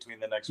someone between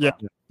the next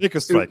round. Take a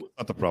strike.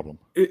 Not a problem.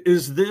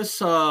 Is this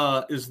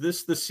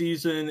the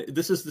season?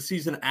 This is the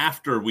season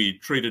after we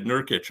traded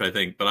Nurkic, I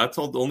think. But that's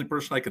the only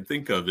person I can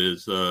think of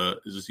is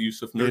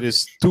Jusuf Nurkic. It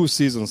is 2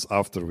 seasons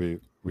after we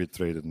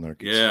traded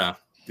Nurkic.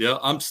 Yeah.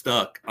 I'm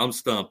stuck. I'm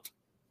stumped.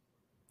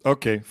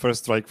 Okay,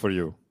 first strike for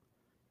you,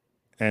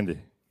 Andy.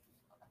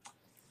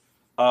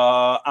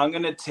 I'm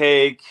going to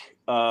take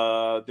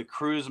the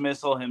cruise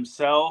missile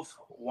himself,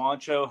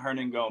 Juancho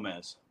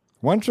Hernangomez.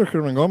 Juancho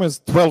Hernangomez,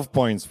 12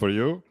 points for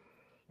you.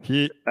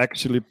 He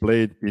actually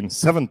played in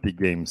 70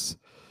 games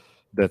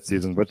that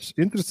season, but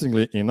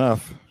interestingly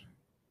enough,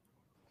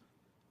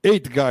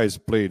 8 guys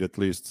played at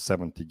least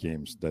 70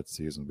 games that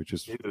season, which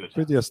is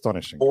pretty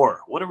astonishing.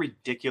 What a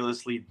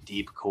ridiculously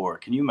deep core.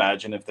 Can you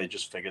imagine if they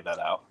just figured that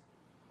out?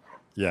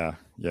 Yeah,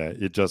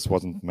 it just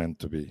wasn't meant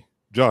to be.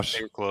 Josh.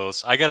 Very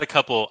close. I got a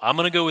couple. I'm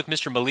going to go with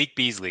Mr. Malik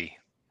Beasley.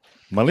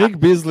 Malik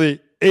Beasley,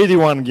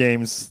 81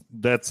 games.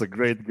 That's a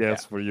great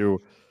guess for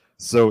you.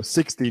 So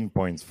 16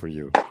 points for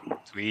you.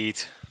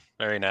 Sweet.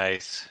 Very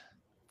nice.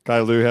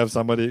 Kyle, do you have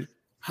somebody?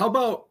 How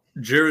about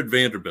Jared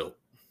Vanderbilt?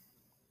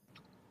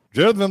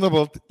 Jared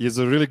Vanderbilt is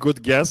a really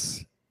good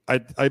guess.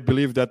 I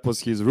believe that was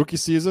his rookie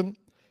season.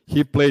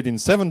 He played in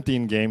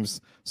 17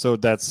 games, so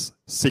that's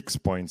 6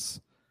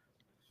 points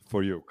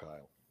for you,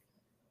 Kyle.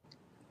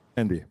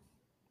 Andy.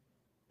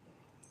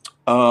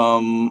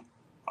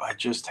 I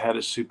just had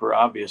a super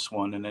obvious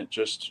one, and it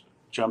just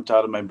jumped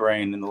out of my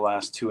brain in the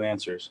last 2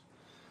 answers.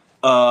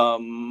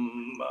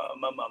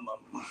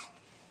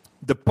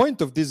 The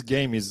point of this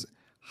game is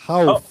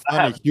how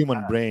funny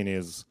human brain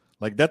is.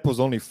 Like, that was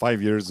only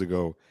 5 years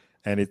ago,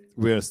 and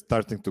we're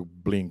starting to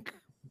blink.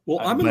 Well,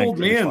 I'm an old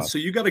man, so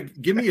you got to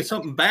give me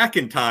something back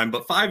in time.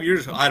 But 5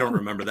 years ago, I don't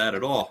remember that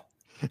at all.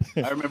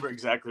 I remember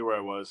exactly where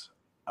I was.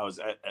 I was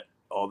at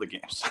all the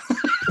games.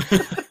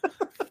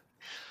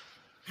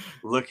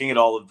 Looking at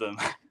all of them,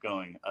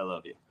 going, I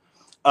love you.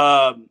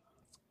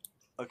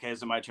 Okay,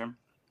 is it my turn?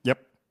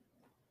 Yep.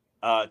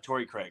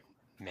 Torrey Craig.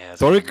 Man,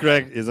 Torrey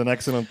Craig is an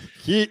excellent.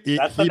 He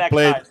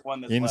played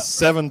in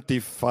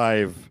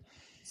 75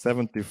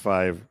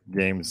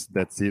 games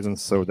that season,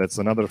 so that's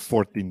another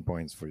 14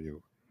 points for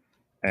you.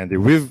 And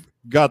we've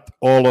got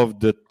all of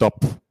the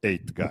top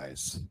 8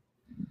 guys.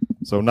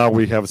 So now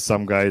we have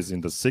some guys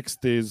in the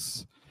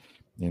 60s,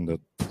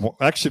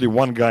 actually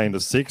one guy in the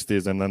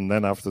 60s, and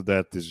then after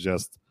that is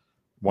just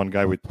one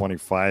guy with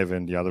 25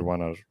 and the other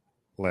one are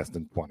less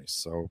than 20.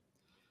 So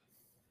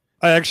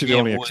I actually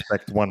only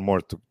expect one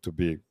more to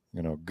be,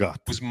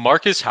 gut. Was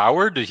Marcus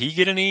Howard? Did he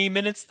get any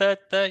minutes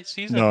that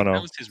season? No.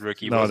 That was his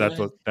rookie. No,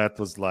 that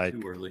was like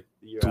too early.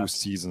 Two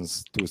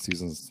seasons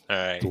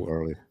right. too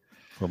early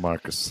for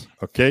Marcus.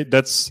 Okay,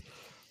 that's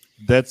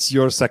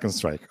your second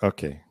strike.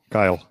 Okay,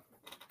 Kyle.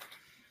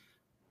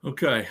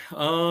 Okay,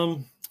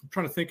 I'm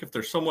trying to think if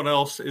there's someone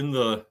else in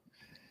the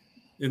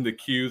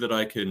queue that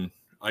I can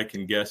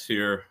guess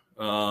here.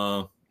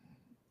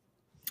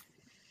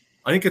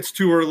 I think it's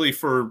too early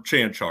for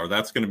Chanchar.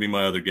 That's going to be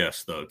my other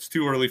guess, though. It's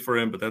too early for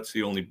him, but that's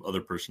the only other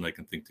person I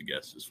can think to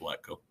guess is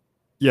Vlatko.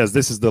 Yes,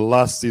 this is the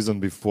last season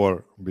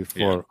before.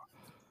 Yeah.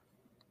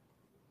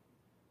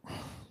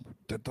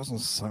 That doesn't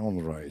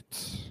sound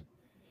right.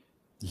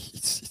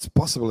 It's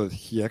possible that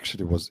he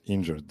actually was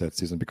injured that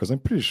season because I'm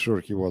pretty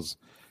sure he was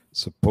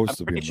supposed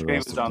to be in the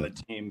rest he was of on the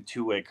team,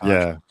 two-way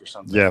contract or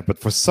something. Yeah, but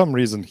for some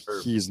reason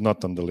he's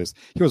not on the list.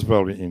 He was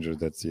probably injured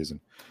that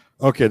season.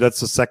 Okay, that's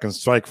the second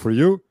strike for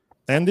you.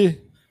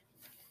 Andy?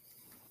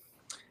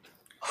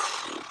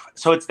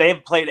 So they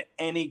haven't played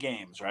any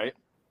games, right?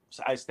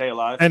 So I stay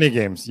alive? Any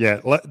games,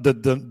 yeah.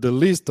 The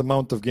least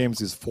amount of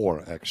games is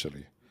 4,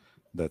 actually,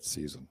 that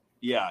season.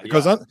 Yeah.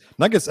 Because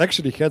Nuggets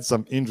actually had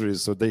some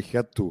injuries, so they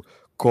had to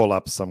call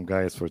up some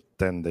guys for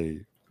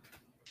 10-day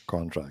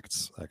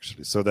contracts,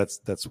 actually. So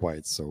that's why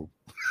it's so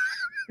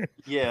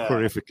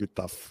horrifically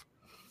tough.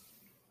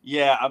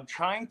 Yeah, I'm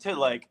trying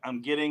to,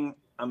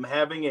 I'm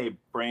having a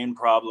brain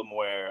problem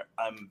where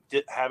I'm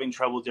having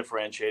trouble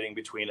differentiating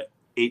between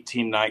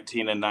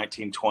 18-19 and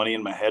 19-20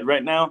 in my head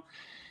right now.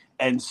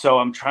 And so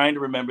I'm trying to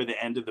remember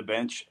the end of the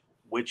bench,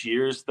 which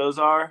years those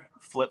are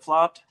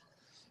flip-flopped.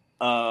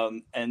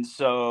 And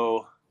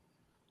so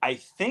I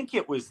think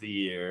it was the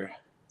year,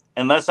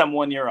 unless I'm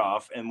 1 year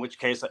off, in which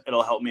case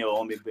it'll help me. It'll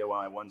only be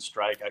my one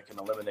strike. I can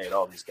eliminate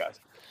all these guys.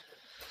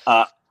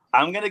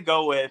 I'm going to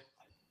go with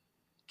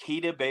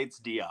Keita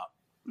Bates-Diop.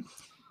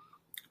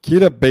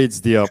 Keita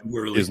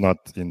Bates-Diop is not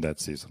in that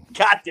season.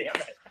 God damn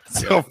it.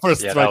 So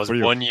first strike that was for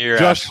you. 1 year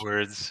Josh.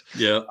 afterwards.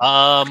 Yeah.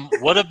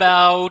 What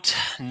about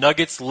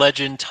Nuggets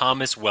legend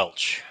Thomas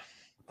Welch?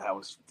 That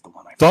was the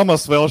one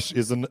Thomas Welch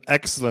is an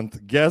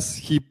excellent guess.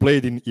 He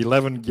played in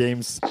 11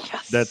 games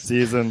that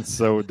season,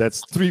 so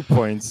that's 3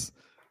 points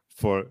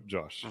for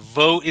Josh.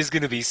 Vogt is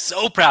going to be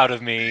so proud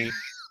of me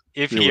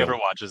if he ever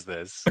watches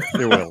this.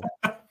 He will.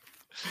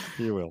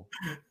 He will.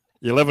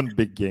 11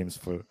 big games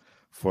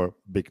for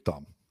Big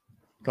Tom.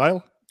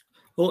 Kyle?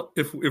 Well,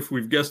 if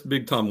we've guessed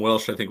Big Tom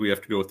Welsh, I think we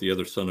have to go with the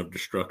other son of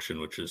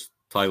destruction, which is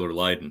Tyler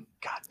Lydon.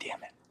 God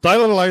damn it.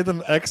 Tyler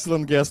Lydon,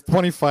 excellent guess.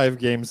 25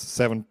 games,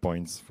 7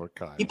 points for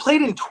Kyle. He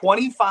played in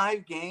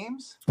 25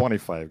 games?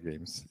 25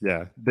 games,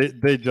 yeah.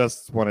 They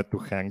just wanted to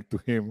hang to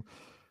him.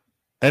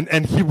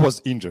 And he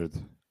was injured.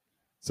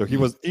 So he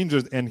was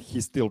injured and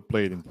he still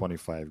played in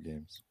 25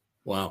 games.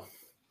 Wow.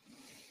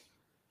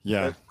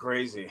 Yeah. That's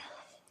crazy.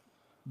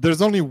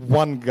 There's only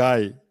one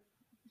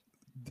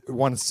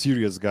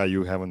serious guy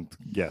you haven't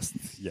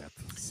guessed yet.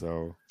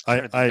 So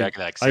I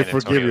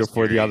forgive you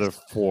for the other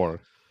 4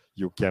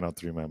 you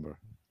cannot remember.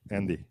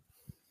 Andy?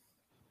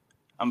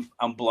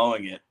 I'm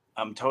blowing it.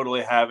 I'm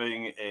totally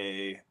having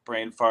a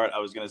brain fart. I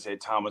was going to say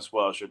Thomas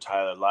Welsh or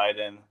Tyler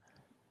Lydon.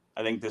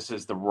 I think this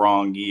is the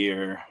wrong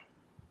year.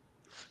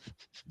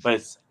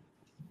 But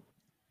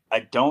I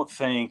don't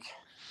think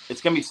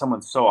it's going to be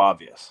someone so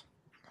obvious.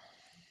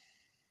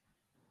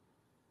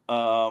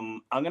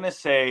 I'm going to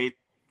say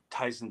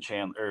Wilson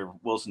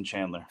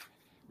Chandler.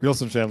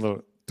 Wilson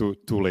Chandler, too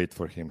late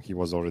for him. He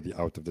was already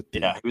out of the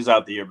team. Yeah, he was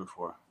out the year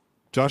before.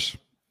 Josh?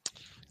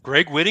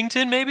 Greg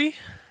Whittington, maybe?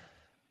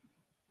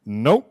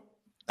 No.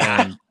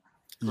 And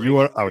you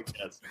are out.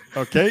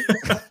 Okay.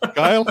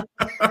 Kyle?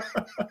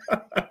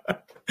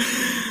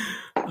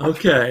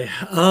 Okay.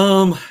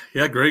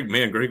 Yeah, Greg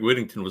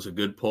Whittington was a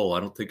good poll. I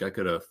don't think I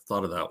could have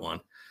thought of that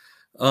one.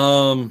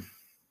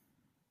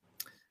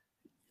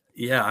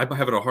 Yeah, I'm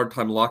having a hard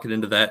time locking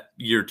into that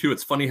year too.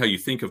 It's funny how you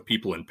think of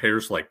people in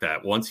pairs like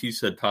that. Once he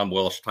said Tom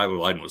Welsh, Tyler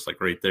Lydon was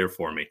like right there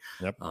for me.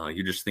 Yep.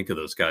 You just think of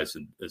those guys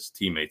as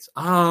teammates.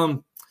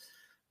 I'm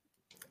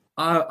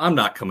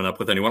not coming up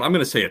with anyone. I'm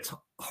going to say it's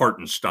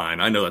Hartenstein.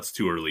 I know that's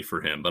too early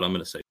for him, but I'm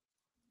going to say.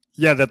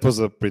 Yeah, that was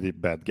a pretty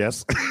bad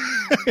guess.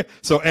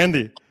 So,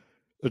 Andy,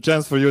 a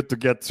chance for you to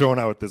get thrown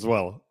out as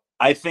well.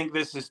 I think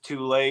this is too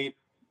late.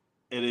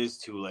 It is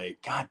too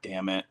late. God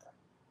damn it.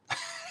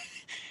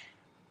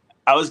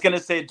 I was going to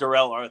say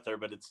Darrell Arthur,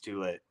 but it's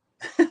too late.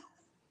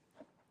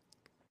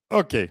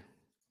 Okay.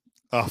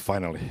 Oh,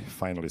 finally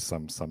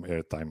some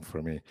airtime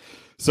for me.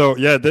 So,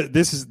 yeah,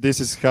 this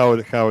is how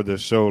the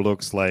show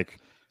looks like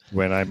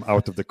when I'm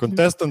out of the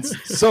contestants.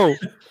 So,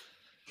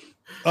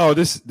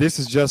 this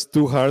is just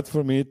too hard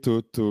for me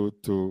to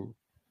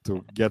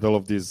get all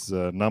of these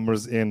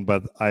numbers in,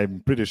 but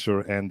I'm pretty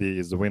sure Andy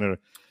is the winner.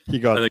 He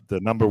got the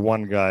number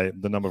 1 guy,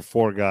 the number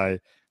 4 guy,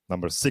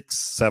 number 6,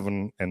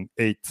 7, and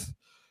 8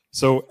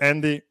 So,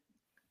 Andy,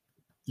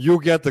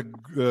 you get a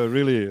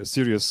really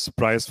serious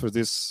prize for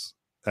this,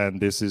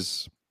 and this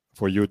is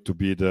for you to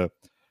be the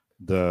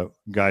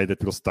guy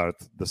that will start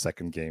the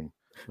second game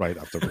right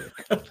after break.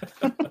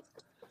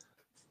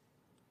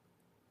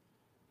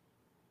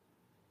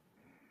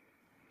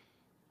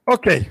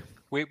 Okay.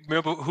 Wait,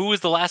 remember who was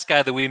the last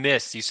guy that we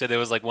missed? You said there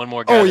was like one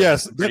more guy. Oh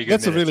yes,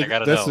 that's a really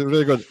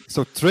good.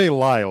 So Trey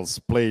Lyles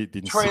played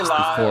in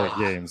 64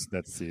 games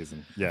that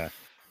season. Yeah,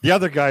 the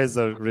other guys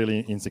are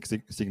really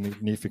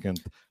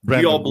insignificant.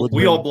 We all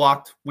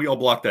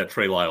blocked that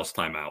Trey Lyles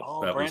timeout.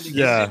 Oh, that was,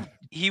 yeah.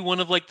 He one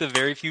of like the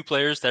very few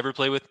players to ever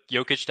play with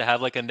Jokic to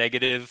have like a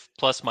negative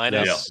plus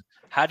minus. Yeah.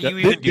 How do you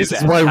even do this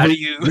that? Is why How we,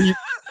 do you?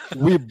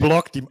 we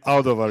blocked him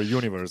out of our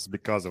universe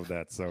because of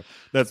that. So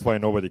that's why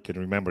nobody can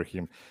remember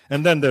him.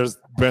 And then there's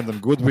Brandon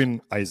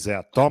Goodwin,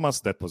 Isaiah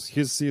Thomas. That was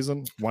his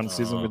season, one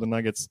season with the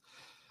Nuggets.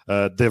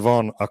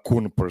 Devon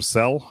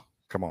Akun-Purcell.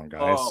 Come on,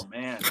 guys. Oh,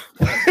 man.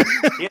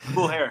 He had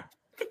cool hair.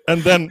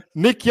 And then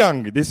Nick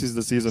Young. This is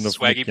the season of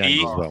Swaggy Nick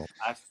P. Young as well.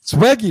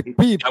 Swaggy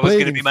P That was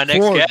played going to be my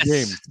next 4 guess.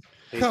 games.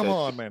 Come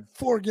on, man.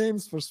 4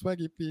 games for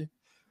Swaggy P.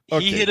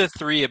 Okay. He hit a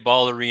 3 at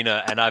Ball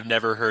Arena, and I've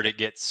never heard it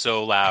get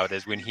so loud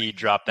as when he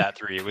dropped that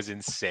 3. It was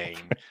insane.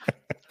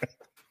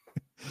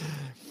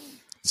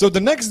 So the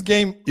next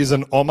game is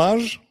an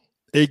homage,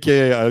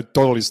 aka I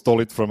totally stole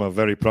it from a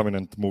very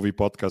prominent movie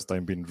podcast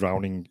I've been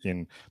drowning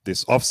in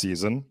this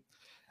off-season.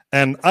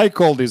 And I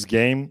call this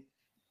game,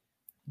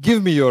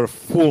 Give Me Your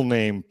Full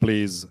Name,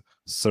 Please,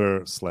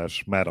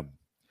 Sir/Madam.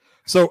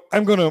 So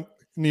I'm going to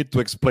need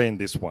to explain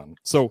this one.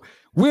 So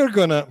we're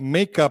going to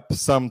make up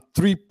some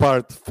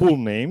 3-part full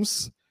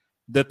names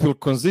that will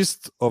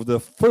consist of the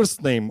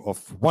first name of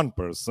one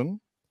person,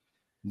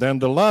 then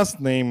the last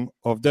name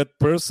of that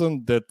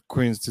person that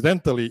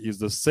coincidentally is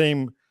the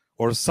same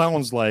or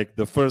sounds like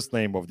the first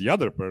name of the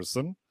other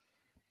person,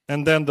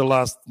 and then the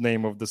last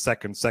name of the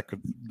second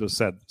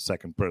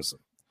person.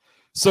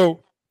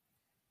 So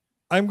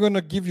I'm going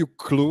to give you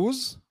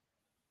clues.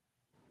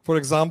 For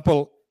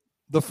example,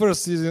 the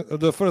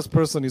first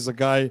person is a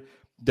guy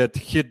that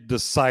hit the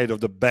side of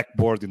the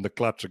backboard in the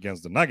clutch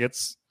against the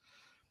Nuggets.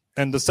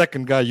 And the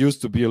second guy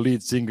used to be a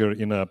lead singer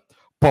in a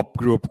pop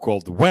group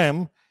called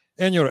Wham.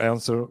 And your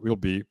answer will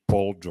be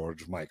Paul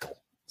George Michael.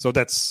 So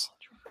that's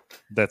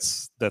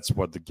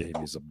what the game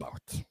is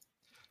about.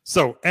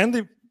 So,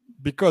 Andy,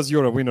 because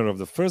you're a winner of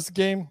the first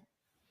game,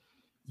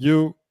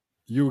 you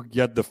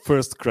get the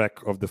first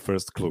crack of the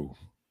first clue.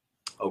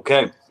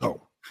 Okay.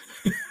 So,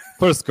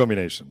 first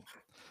combination.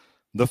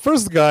 The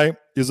first guy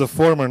is a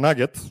former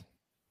Nugget,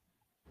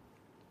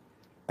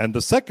 and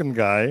the second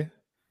guy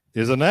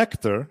is an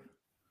actor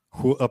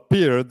who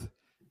appeared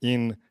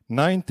in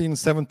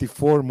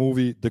 1974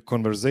 movie The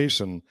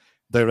Conversation,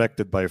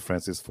 directed by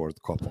Francis Ford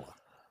Coppola.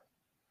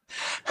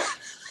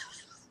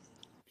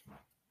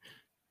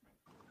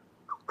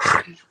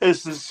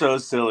 This is so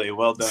silly.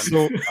 Well done.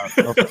 So,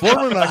 a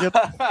former Nugget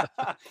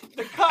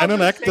and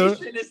an actor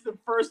is the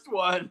first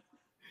one.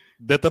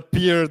 that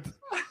appeared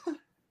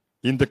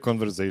in The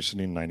Conversation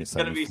in 1974. It's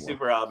going to be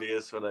super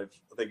obvious when I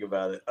think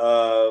about it.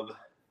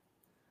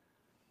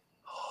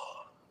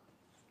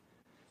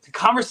 The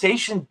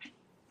Conversation,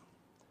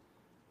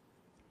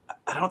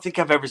 I don't think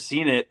I've ever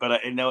seen it, but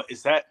I know,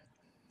 is that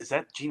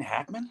Gene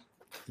Hackman?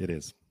 It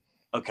is.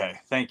 Okay,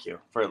 thank you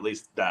for at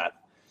least that.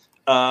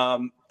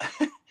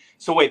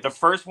 So wait, the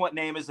first one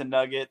name is a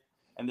Nugget,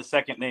 and the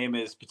second name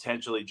is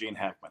potentially Gene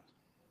Hackman.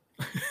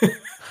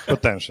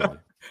 Potentially.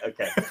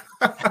 Okay.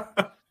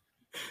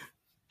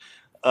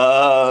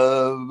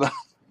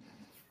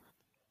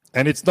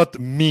 And it's not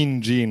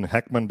Mean Gene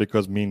Hackman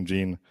because Mean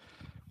Gene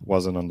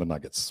wasn't on the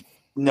Nuggets.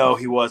 No,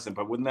 he wasn't,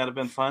 but wouldn't that have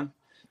been fun?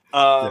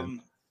 Yeah.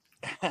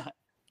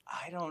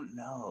 I don't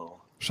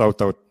know.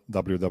 Shout out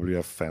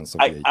WWF fans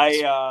of the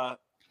 80s.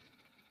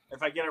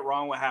 If I get it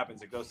wrong, what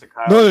happens? It goes to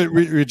Kyle. No,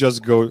 we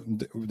just go.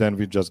 Then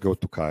we just go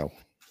to Kyle.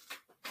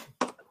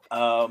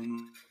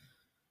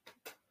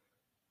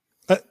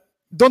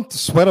 Don't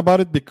sweat about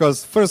it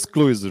because first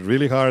clue is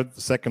really hard. The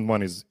second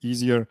one is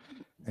easier,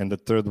 and the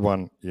third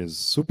one is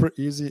super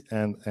easy.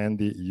 And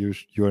Andy, you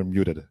are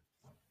muted.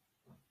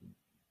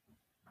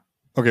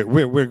 Okay,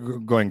 we're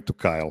going to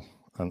Kyle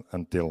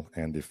until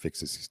Andy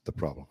fixes the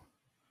problem.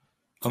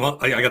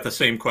 I got the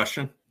same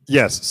question.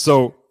 Yes,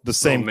 so the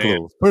same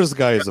clue. First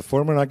guy is a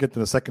former Nugget,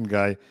 and the second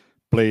guy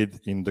played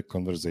in The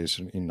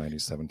Conversation in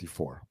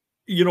 1974.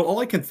 You know, all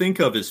I can think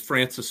of is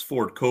Francis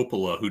Ford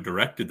Coppola, who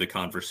directed The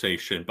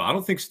Conversation, but I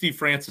don't think Steve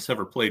Francis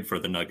ever played for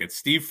the Nuggets.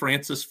 Steve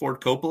Francis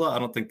Ford Coppola? I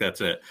don't think that's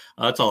it.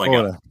 That's all I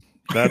got.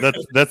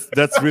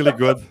 That's really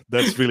good.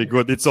 That's really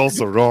good. It's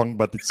also wrong,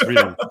 but it's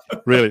really,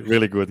 really,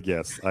 really good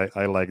guess.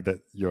 I like that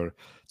your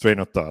train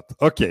of thought.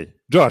 Okay,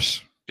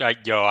 Josh. I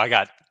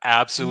got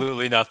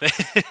absolutely nothing.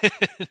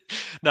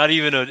 Not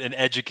even an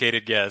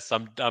educated guess.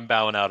 I'm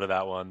bowing out of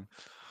that one.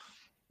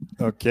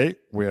 Okay,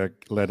 we are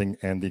letting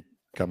Andy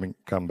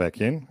come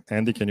back in.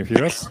 Andy, can you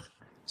hear us?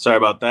 Sorry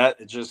about that.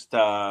 It just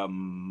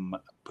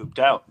pooped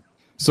out.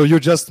 So you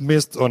just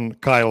missed on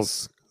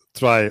Kyle's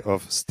try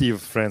of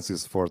Steve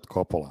Francis Ford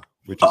Coppola.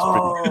 which is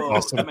pretty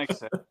awesome. That makes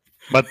sense.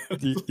 But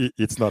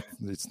it's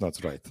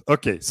not right.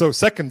 Okay, so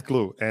second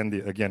clue, Andy,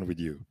 again with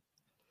you.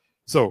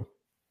 So,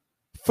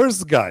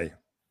 first guy,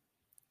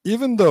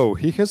 even though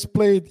he has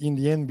played in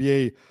the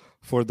NBA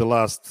for the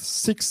last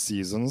 6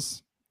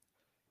 seasons,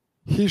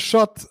 he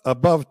shot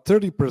above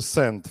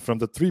 30% from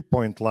the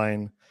three-point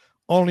line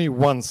only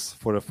once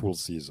for a full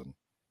season.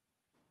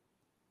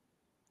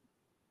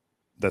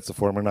 That's a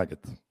former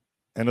Nugget.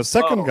 And a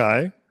second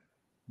guy,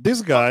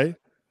 this guy...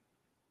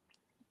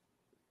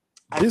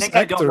 I think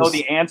I don't know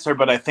the answer,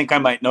 but I think I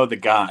might know the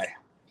guy.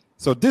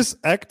 So this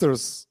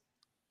actor's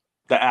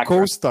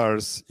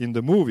co-stars in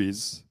the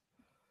movies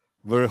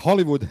were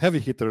Hollywood heavy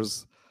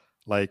hitters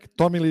like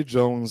Tommy Lee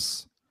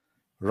Jones,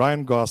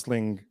 Ryan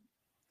Gosling,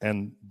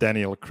 and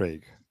Daniel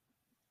Craig.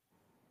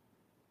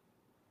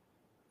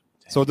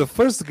 So the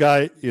first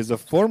guy is a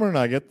former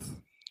Nugget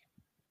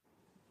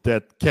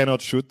that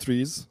cannot shoot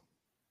threes.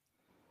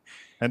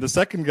 And the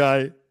second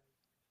guy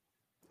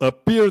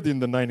appeared in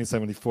the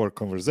 1974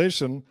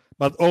 Conversation,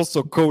 but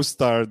also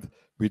co-starred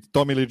with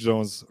Tommy Lee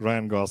Jones,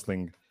 Ryan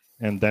Gosling,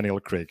 and Daniel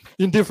Craig.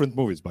 In different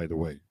movies, by the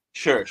way.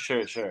 Sure.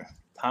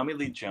 Tommy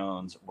Lee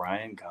Jones,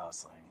 Ryan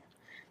Gosling.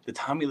 The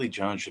Tommy Lee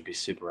Jones should be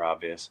super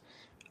obvious.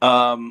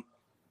 I'm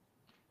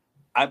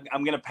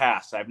going to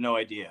pass. I have no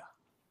idea.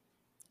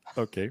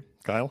 Okay.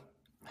 Kyle?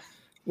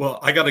 Well,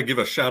 I got to give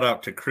a shout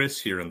out to Chris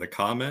here in the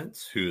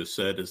comments who has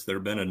said, has there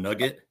been a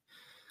Nugget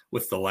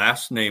with the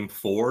last name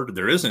Ford?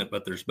 There isn't,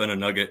 but there's been a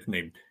Nugget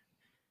named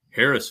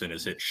Harrison.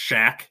 Is it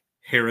Shaq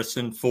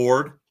Harrison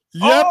Ford?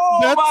 Yep,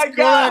 oh my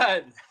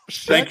God!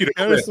 Thank you to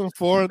Harrison Chris.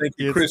 Ford. Thank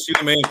you, Chris. You're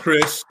the man,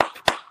 Chris.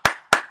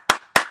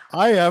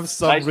 I have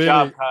some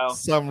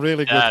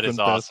really that good is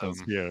contestants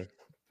awesome. here.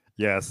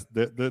 Yes,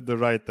 the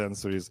right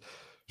answer is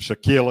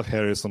Shaquille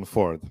Harrison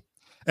Ford.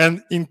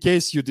 And in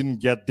case you didn't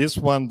get this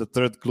one, the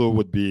third clue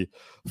would be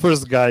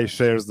first guy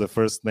shares the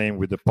first name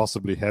with the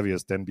possibly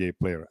heaviest NBA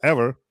player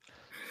ever.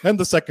 And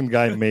the second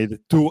guy made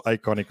 2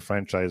 iconic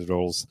franchise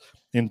roles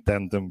in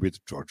tandem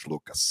with George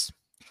Lucas.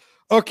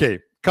 Okay,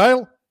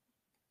 Kyle,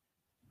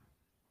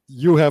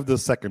 you have the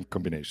second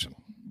combination.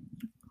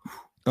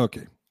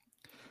 Okay.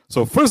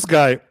 So first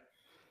guy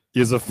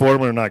is a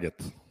former Nugget.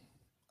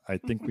 I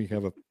think we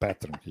have a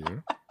pattern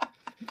here.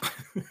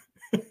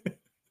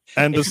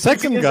 And the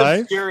second guy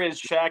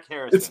is Shaq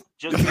Harrison.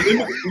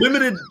 It's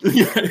limited.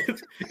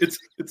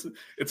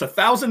 It's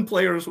 1,000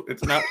 players.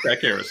 It's not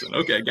Shaq Harrison.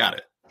 Okay, got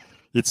it.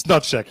 It's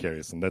not Shaq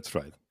Harrison. That's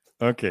right.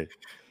 Okay.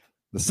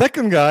 The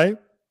second guy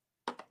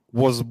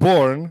was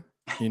born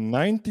in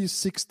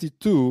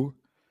 1962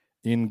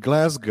 in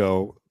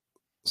Glasgow,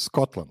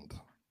 Scotland.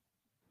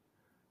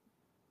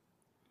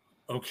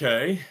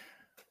 Okay.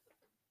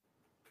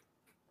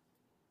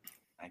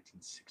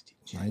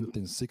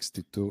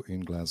 1962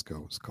 in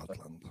Glasgow,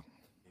 Scotland.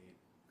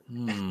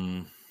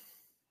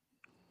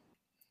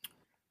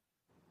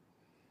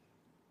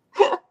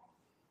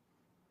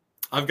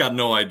 I've got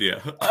no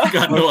idea. I've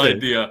got no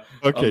idea.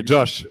 Okay,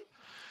 Josh.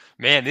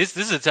 Man, this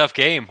is a tough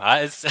game.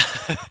 I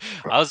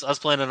was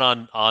planning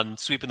on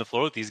sweeping the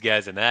floor with these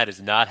guys, and that is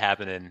not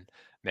happening.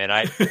 Man,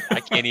 I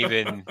can't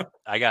even.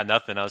 I got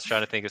nothing. I was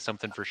trying to think of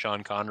something for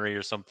Sean Connery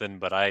or something,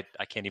 but I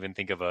can't even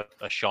think of a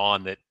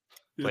Sean that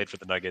played for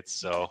the Nuggets.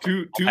 So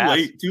too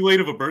late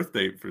of a birth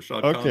date for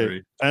Sean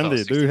Connery.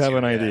 Andy, do you have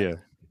an idea?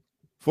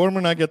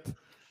 Former Nugget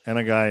and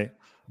a guy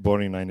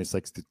born in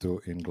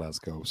 1962 in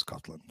Glasgow,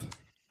 Scotland.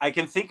 I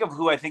can think of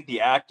who I think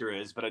the actor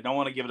is, but I don't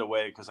want to give it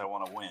away because I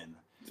want to win.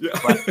 Yeah.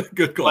 But,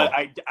 good call. But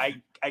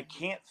I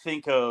can't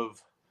think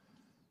of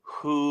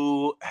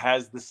who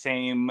has the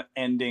same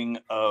ending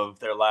of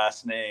their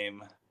last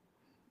name.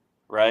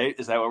 Right?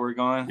 Is that what we're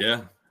going?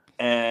 Yeah.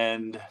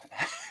 And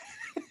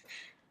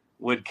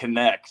would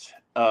connect.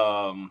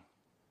 I'm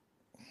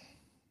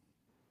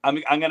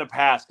going to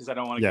pass because I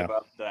don't want to give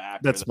up the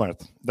actor.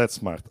 That's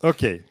smart.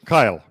 Okay,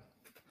 Kyle.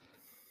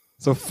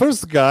 So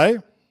first guy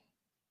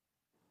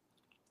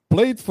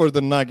played for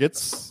the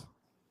Nuggets,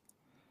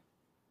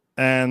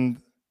 and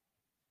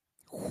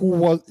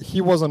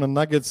he was on the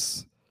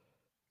Nuggets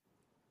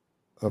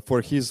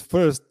for his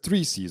first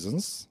 3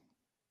 seasons.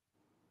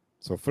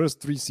 So first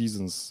 3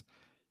 seasons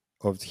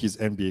of his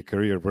NBA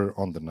career were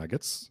on the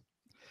Nuggets.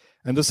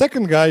 And the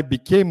second guy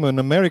became an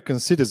American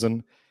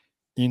citizen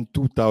in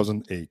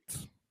 2008.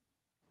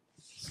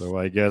 So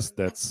I guess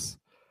that's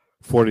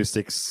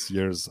 46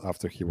 years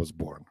after he was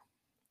born.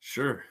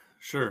 Sure.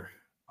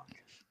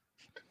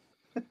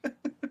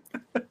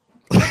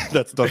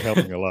 That's not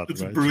helping a lot,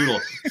 it's right? Brutal.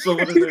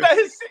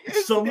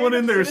 Someone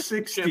in their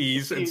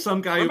 60s and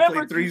some guy who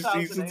played 3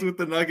 seasons with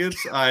the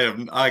Nuggets.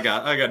 I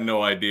got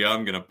no idea.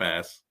 I'm gonna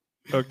pass.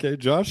 Okay,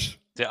 Josh.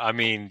 I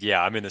mean,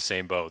 yeah, I'm in the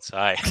same boat.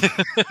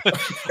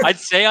 I'd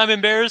say I'm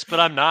embarrassed, but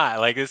I'm not.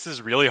 Like, this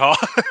is really hard.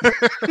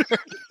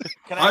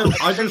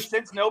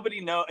 Since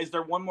nobody knows, is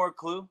there one more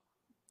clue?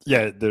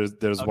 Yeah,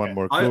 there's one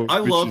more clue. I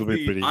love the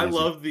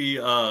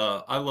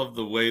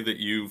way that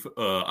you've.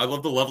 I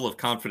love the level of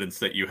confidence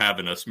that you have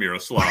in us,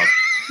 Miroslav.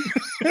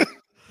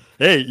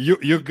 Hey,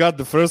 you got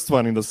the first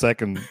one in the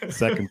second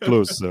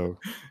clue, so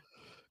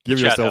give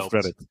yourself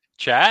credit.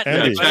 Chat?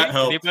 Andy. Yeah, chat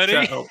helps. Anybody?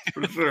 Chat helps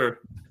for sure.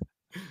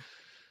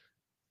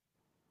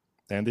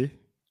 Andy?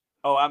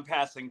 Oh, I'm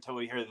passing till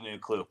we hear the new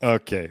clue.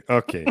 Okay.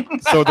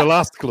 So the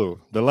last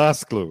clue.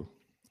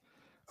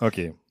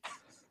 Okay.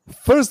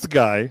 First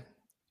guy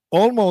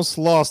almost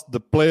lost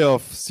the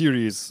playoff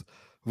series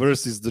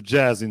versus the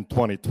Jazz in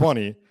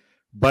 2020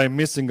 by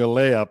missing a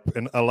layup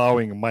and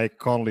allowing Mike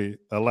Conley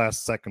a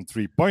last-second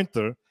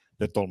three-pointer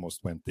that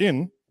almost went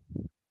in.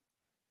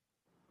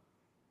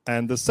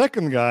 And the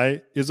second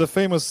guy is a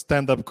famous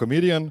stand-up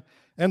comedian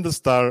and the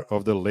star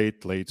of the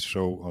Late Late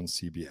Show on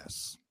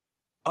CBS.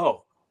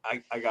 Oh,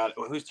 I got it.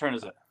 Whose turn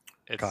is it?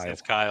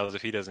 It's Kyle's.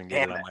 If he doesn't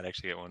get it, I might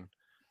actually get one.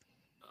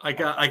 I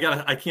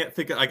can't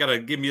think. I gotta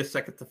give me a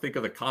second to think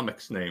of the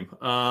comic's name.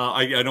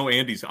 I know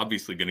Andy's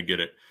obviously gonna get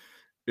it.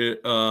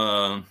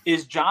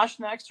 Is Josh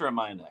next or am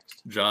I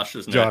next? Josh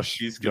is next. Josh.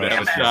 He's gonna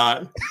have a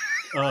shot.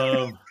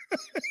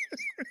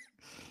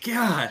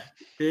 God,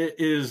 it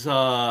is.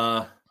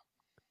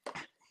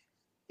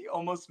 He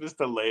almost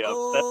missed a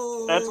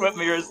layup. That's what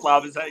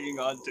Miroslav is hanging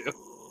on to.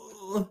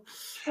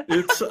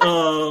 It's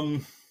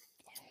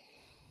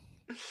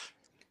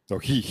So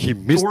he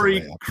missed Torrey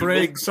the layup.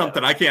 Craig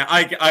something. I can't.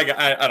 I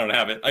don't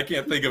have it. I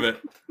can't think of it.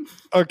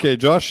 Okay,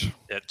 Josh.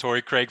 Yeah,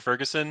 Torrey Craig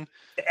Ferguson.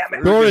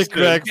 Torrey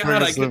Craig God, I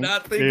Ferguson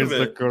cannot think is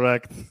of it.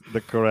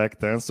 the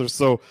correct answer.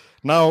 So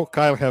now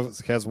Kyle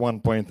has 1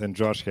 point and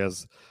Josh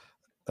has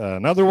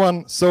another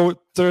one. So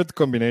third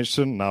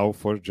combination now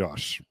for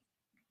Josh.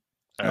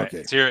 All right,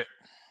 let's hear it.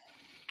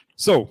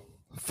 So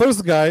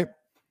first guy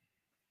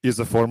is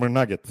a former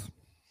Nugget.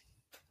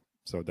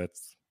 So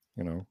that's,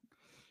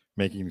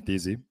 making it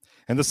easy.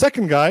 And the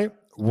second guy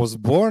was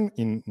born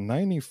in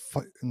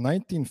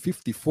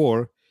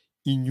 1954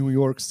 in New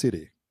York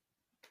City.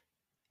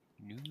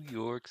 New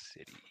York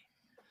City.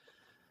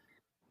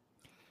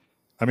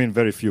 I mean,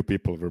 very few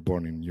people were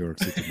born in New York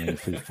City in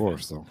 1954.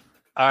 So.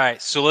 All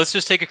right, so let's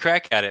just take a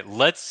crack at it.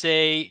 Let's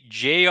say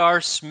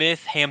J.R.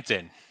 Smith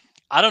Hampton.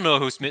 I don't know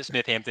who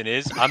Smith Hampton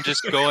is. I'm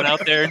just going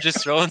out there and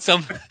just throwing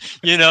some,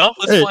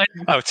 let's find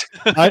out.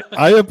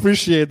 I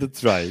appreciate the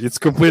try. It's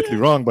completely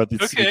wrong, but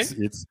it's okay.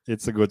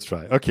 it's a good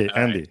try. Okay, All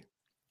Andy. right.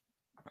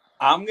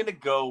 I'm going to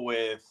go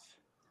with,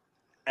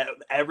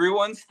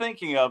 everyone's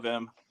thinking of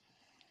him,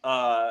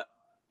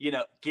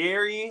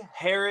 Gary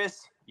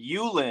Harris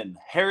Yulin.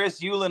 Harris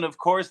Yulin, of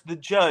course, the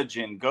judge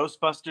in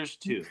Ghostbusters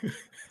 2.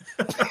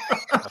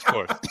 Of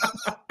course.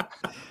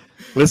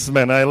 Listen,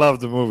 man, I love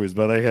the movies,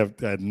 but I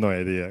had no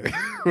idea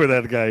who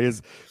that guy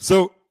is.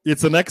 So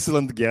it's an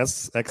excellent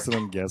guess,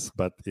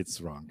 but it's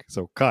wrong.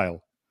 So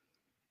Kyle.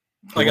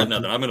 I got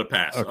nothing. I'm going to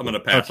pass. Okay. I'm going to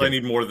pass. Okay. I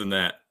need more than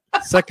that.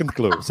 Second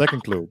clue.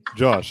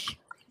 Josh.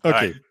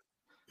 Okay. Right.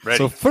 Ready.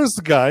 So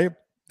first guy,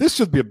 this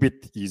should be a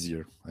bit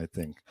easier, I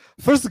think.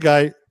 First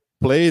guy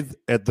played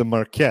at the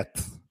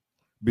Marquette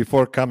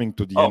before coming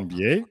to the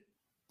NBA.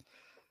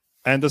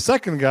 And the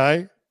second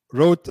guy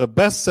wrote a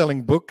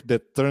best-selling book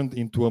that turned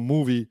into a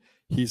movie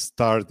he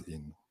starred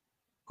in.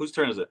 Whose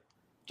turn is it?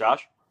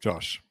 Josh?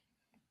 Josh,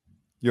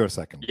 you're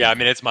second. Yeah, I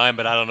mean, it's mine,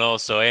 but I don't know.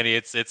 So, Andy,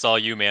 it's all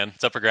you, man.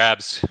 It's up for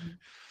grabs.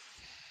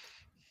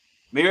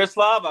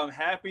 Miroslav, I'm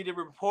happy to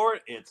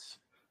report it's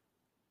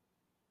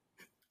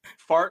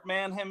Fart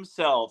Man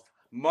himself,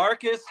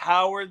 Marcus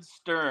Howard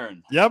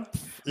Stern. Yep.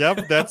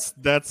 That's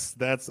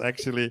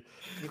actually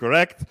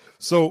correct.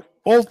 So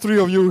all three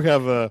of you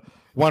have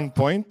 1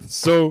 point.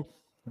 So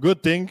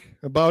good thing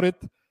about it,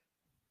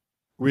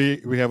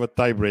 we have a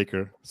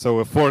tiebreaker. So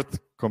a fourth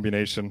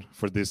combination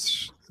for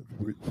this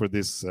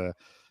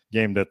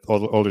game that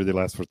already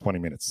lasts for 20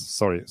 minutes.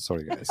 Sorry,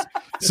 guys.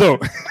 So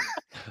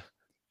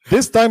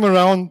this time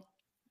around,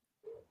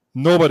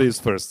 nobody is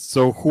first.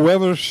 So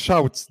whoever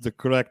shouts the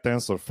correct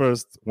answer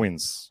first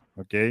wins.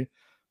 Okay.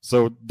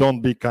 So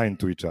don't be kind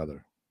to each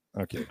other.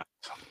 Okay.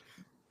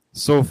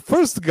 So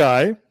first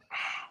guy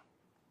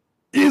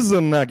is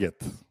a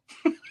Nugget.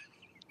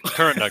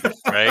 Current Nugget,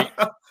 right?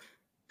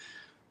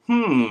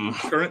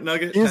 Current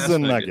Nugget Is a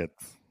Nugget.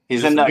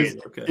 He's a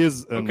Nugget. Okay.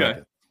 Is a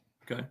Nugget.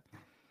 Okay.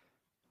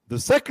 The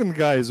second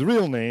guy's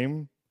real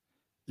name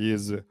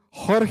is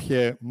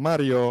Jorge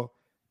Mario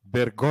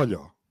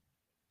Bergoglio.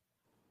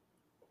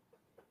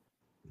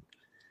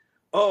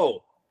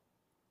 Oh.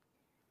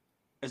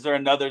 Is there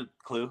another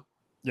clue?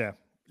 Yeah.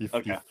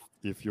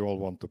 If you all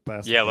want to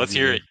pass. Yeah, let's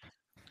hear it.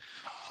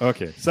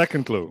 Okay.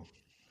 Second clue.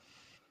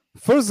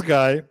 First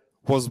guy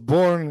was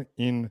born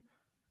in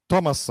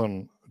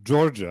Thomaston,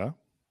 Georgia.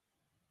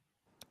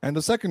 And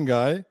the second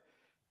guy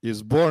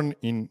is born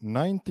in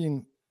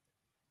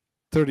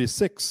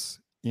 1936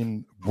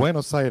 in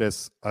Buenos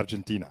Aires,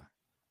 Argentina.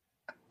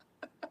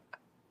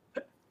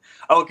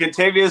 Oh,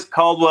 Contavious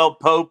Caldwell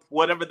Pope,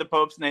 whatever the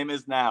Pope's name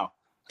is now.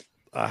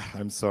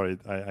 I'm sorry.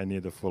 I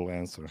need a full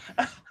answer.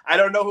 I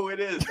don't know who it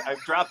is.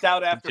 I've dropped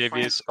out after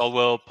Contavious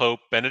Caldwell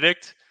Pope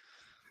Benedict.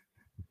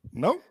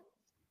 No.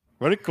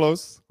 Very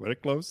close. Very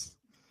close.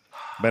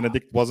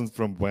 Benedict wasn't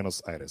from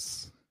Buenos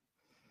Aires.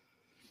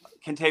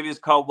 Contavious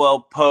Caldwell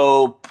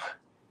Pope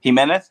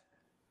Jimenez?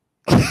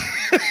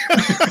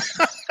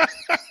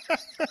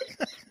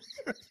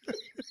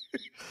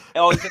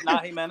 Oh, is it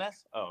not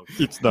Jimenez? Oh,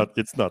 okay. It's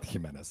not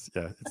Jimenez.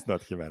 Yeah, it's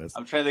not Jimenez.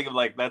 I'm trying to think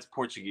of that's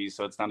Portuguese,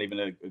 so it's not even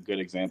a good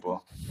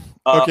example.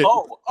 Okay.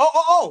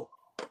 Oh!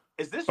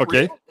 Is this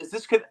okay? Real?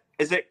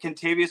 Is it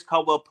Contavious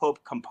Caldwell-Pope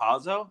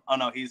Campazzo? Oh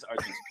no, he's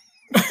Argentine.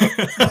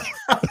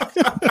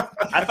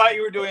 I thought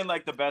you were doing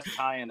the best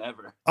tie-in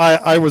ever.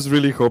 I was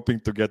really hoping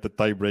to get the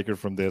tiebreaker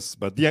from this,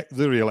 but the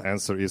real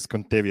answer is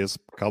Contavious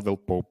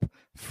Caldwell-Pope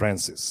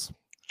Francis.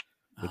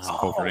 It's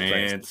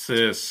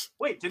Francis.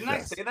 Wait, didn't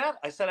I say that?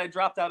 I said I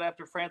dropped out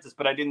after Francis,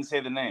 but I didn't say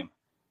the name.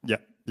 Yeah,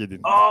 you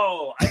didn't.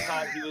 Oh, I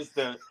thought he was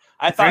the.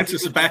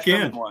 Francis is back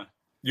in. One.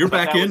 You're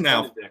back in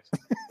now.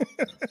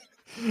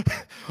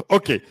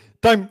 Okay,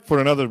 time for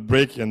another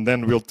break, and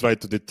then we'll try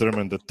to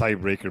determine the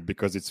tiebreaker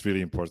because it's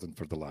really important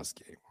for the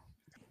last game.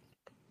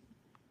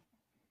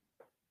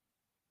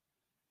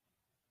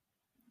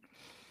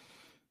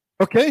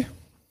 Okay,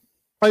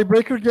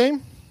 tiebreaker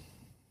game.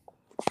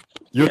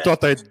 You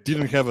thought I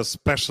didn't have a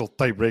special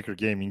tiebreaker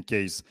game in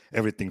case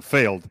everything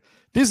failed.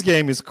 This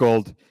game is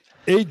called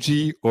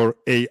AG or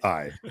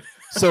AI.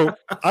 So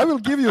I will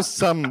give you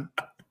some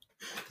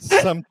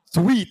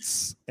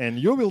tweets, and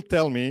you will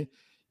tell me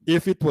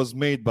if it was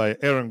made by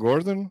Aaron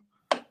Gordon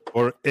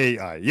or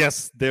AI.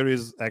 Yes, there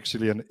is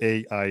actually an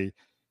AI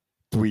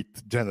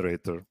tweet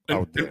generator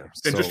out there.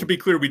 And just to be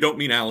clear, we don't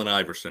mean Allen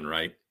Iverson,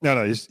 right?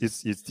 No, it's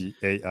the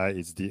AI.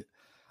 It's the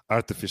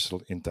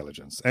artificial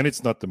intelligence, and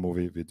it's not the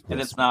movie with. And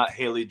it's not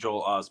Haley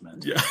Joel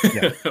Osment. Yeah.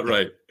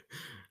 Right.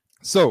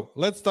 So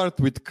let's start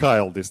with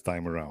Kyle this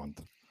time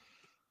around.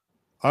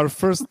 Our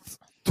first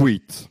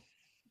tweet: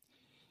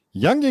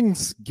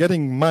 youngins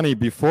getting money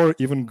before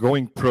even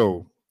going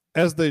pro,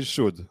 as they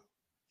should.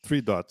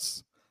 3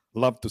 dots.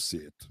 Love to see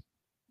it.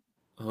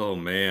 Oh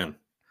man,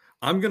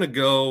 I'm gonna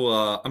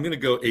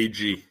go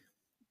AG.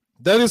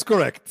 That is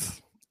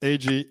correct.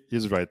 AG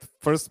is right.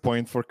 First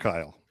point for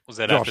Kyle. Was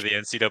that after the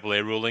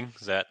NCAA ruling?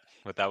 Is that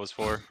what that was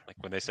for? Like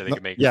when they said they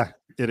could make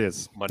it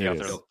is. money off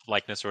their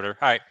likeness or whatever.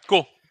 All right,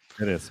 cool.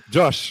 It is.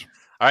 Josh.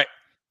 All right.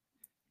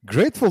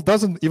 Grateful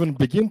doesn't even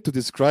begin to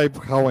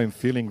describe how I'm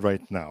feeling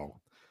right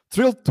now.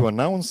 Thrilled to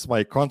announce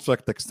my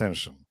contract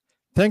extension.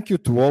 Thank you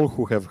to all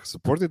who have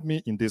supported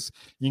me in this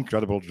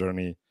incredible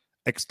journey! !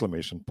 I'm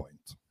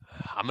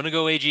going to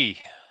go AG.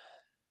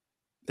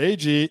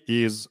 AG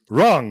is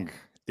wrong.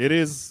 It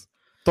is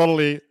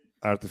totally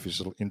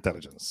artificial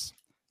intelligence.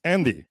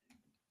 Andy.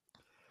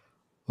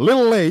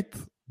 Little late,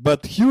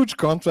 but huge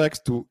contracts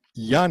to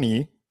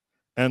Yanni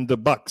and the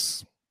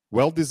Bucks.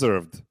 Well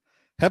deserved.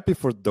 Happy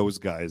for those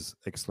guys! !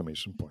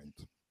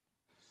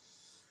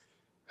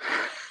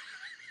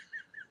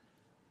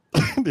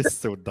 This is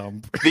so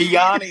dumb. The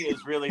Yanni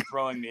is really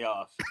throwing me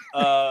off.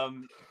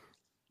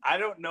 I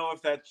don't know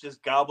if that's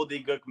just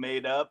gobbledygook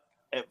made up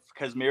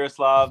because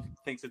Miroslav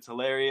thinks it's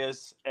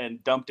hilarious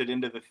and dumped it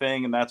into the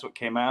thing and that's what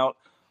came out,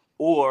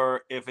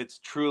 or if it's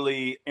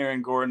truly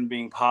Aaron Gordon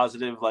being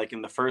positive like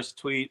in the first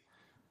tweet.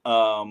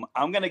 I'm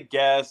going to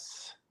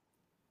guess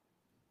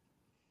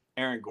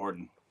Aaron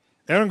Gordon.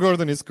 Aaron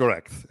Gordon is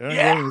correct.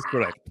 Gordon is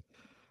correct.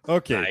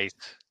 Okay. Nice.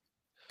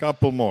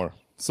 Couple more.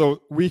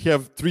 So we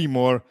have 3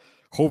 more.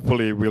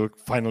 Hopefully, we'll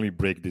finally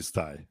break this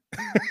tie.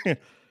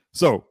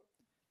 So,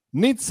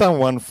 need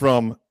someone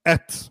from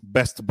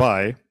 @Best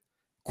Buy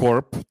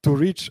Corp to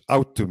reach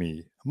out to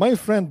me. My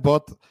friend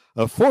bought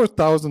a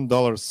 $4,000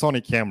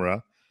 Sony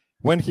camera.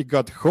 When he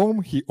got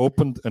home, he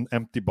opened an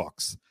empty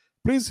box.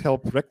 Please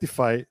help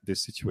rectify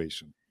this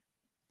situation.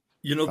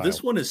 You know,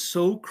 this one is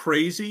so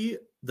crazy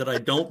that I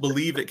don't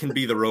believe it can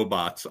be the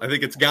robots. I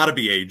think it's got to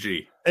be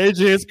AG.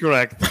 AG is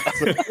correct.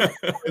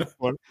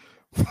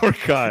 For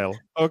Kyle.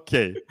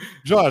 Okay.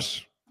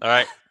 Josh. All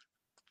right.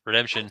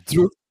 Redemption.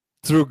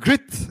 Through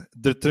grit,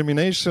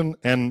 determination,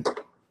 and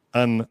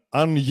an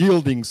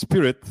unyielding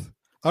spirit,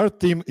 our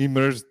team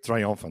emerged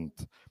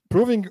triumphant,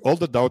 proving all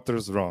the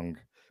doubters wrong.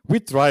 We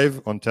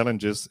thrive on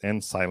challenges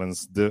and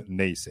silence the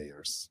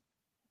naysayers.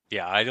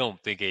 Yeah, I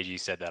don't think AG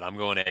said that. I'm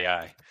going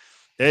AI.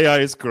 AI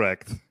is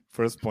correct.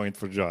 First point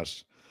for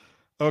Josh.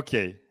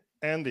 Okay.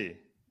 Andy,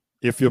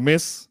 if you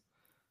miss,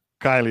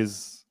 Kyle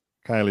is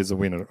a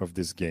winner of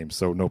this game,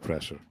 so no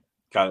pressure.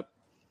 Got it.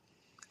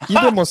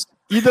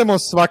 Idemo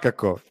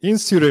svakako in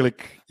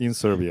Cyrillic in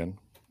Serbian,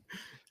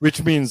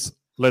 which means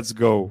let's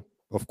go,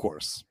 of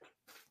course.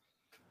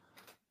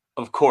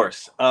 Of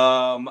course.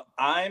 I'm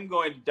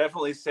going to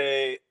definitely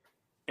say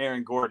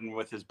Aaron Gordon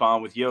with his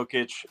bomb with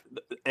Jokic.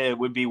 It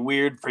would be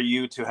weird for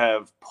you to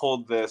have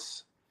pulled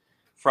this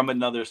from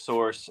another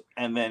source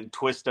and then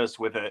twist us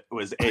with it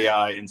was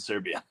AI in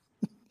Serbia.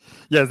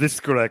 Yes, this is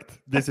correct.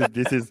 This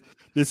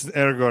is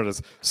Aaron Gordon.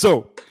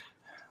 So,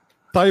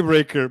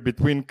 tiebreaker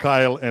between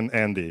Kyle and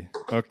Andy.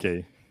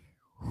 Okay.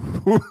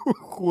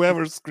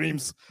 Whoever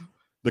screams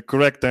the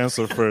correct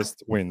answer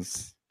first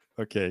wins.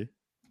 Okay.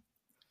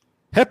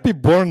 Happy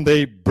born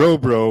day,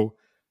 bro,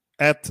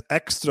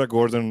 @Extra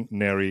Gordon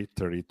Neri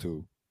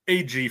 32.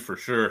 AG for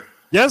sure.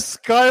 Yes,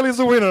 Kyle is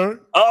a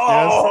winner.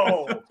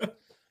 Oh!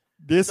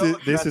 Yes.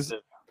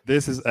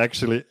 This is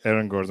actually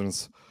Aaron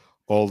Gordon's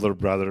older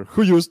brother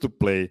who used to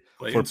play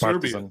for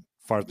Partizan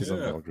Partizan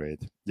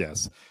Belgrade.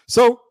 Yes.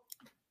 So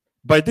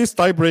by this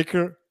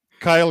tiebreaker,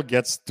 Kyle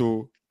gets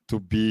to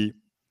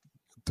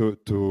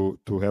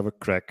have a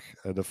crack,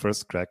 the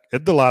first crack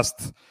at the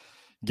last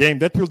game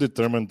that will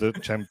determine the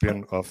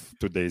champion of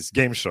today's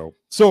game show.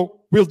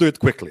 So we'll do it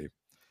quickly.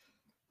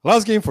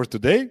 Last game for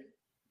today.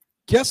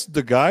 Guess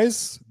the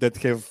guys that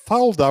have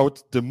fouled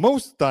out the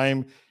most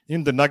time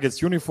in the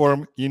Nuggets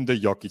uniform in the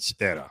Jokic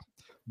era,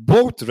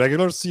 both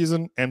regular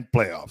season and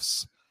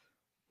playoffs.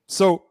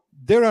 So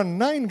there are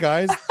 9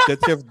 guys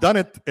that have done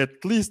it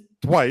at least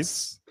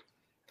twice,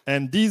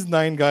 and these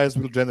 9 guys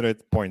will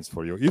generate points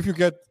for you. If you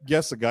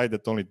guess a guy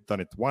that only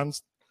done it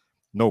once,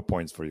 no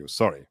points for you.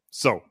 Sorry.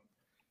 So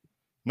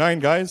 9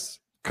 guys.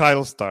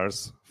 Kyle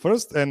starts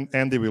first, and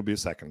Andy will be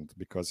second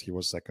because he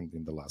was second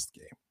in the last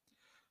game.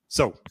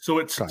 So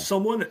it's Kyle.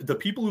 The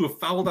people who have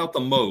fouled out the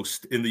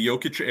most in the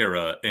Jokic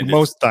era, and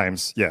most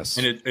times, yes.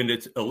 And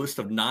it's a list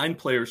of 9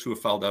 players who have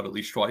fouled out at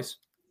least twice.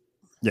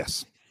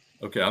 Yes.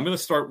 Okay, I'm going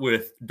to start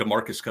with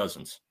DeMarcus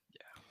Cousins.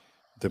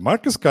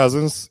 DeMarcus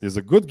Cousins is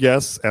a good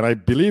guess, and I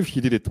believe he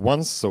did it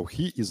once, so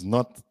he is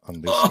not on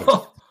this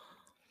list.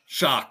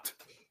 Shocked.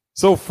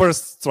 So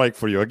first strike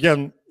for you.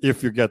 Again,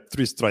 if you get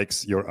 3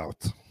 strikes, you're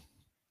out.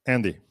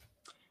 Andy.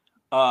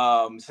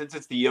 Since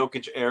it's the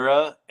Jokic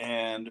era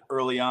and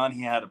early on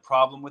he had a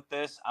problem with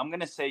this, I'm going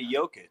to say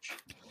Jokic.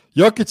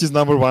 Jokic is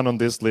number 1 on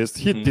this list.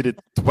 He did it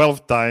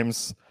 12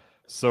 times.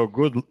 So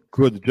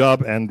good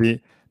job,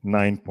 Andy.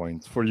 9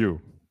 points for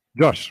you.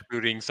 Josh.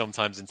 Rooting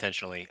sometimes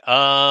intentionally.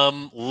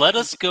 Let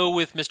us go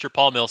with Mr.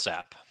 Paul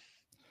Millsap.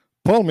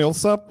 Paul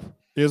Millsap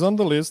is on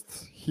the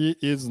list. He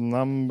is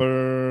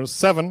number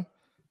 7.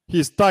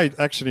 He's tied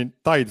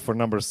for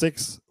number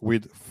 6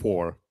 with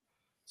 4.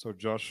 So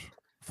Josh,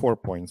 4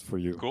 points for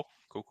you.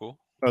 Cool.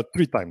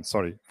 3 times,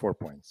 4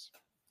 points.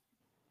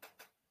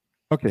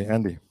 Okay,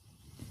 Andy.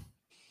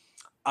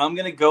 I'm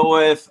going to go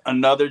with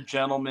another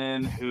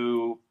gentleman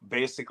who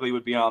basically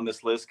would be on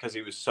this list because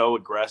he was so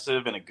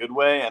aggressive in a good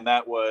way, and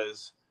that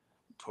was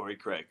Torrey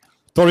Craig.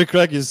 Torrey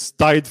Craig is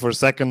tied for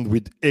second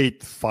with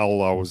 8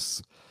 foul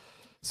outs.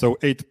 So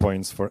 8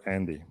 points for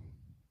Andy.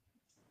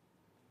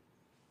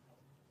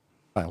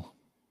 Kyle.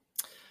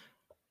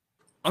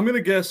 I'm going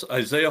to guess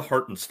Isaiah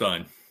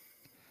Hartenstein.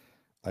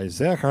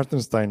 Isaiah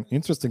Hartenstein,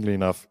 interestingly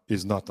enough,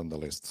 is not on the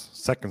list.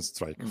 Second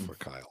strike for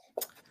Kyle.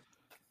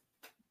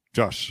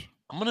 Josh.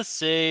 I'm going to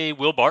say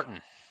Will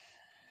Barton.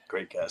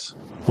 Great guess.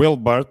 Will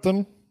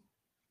Barton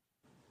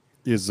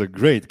is a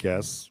great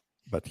guess,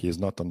 but he is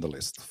not on the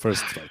list.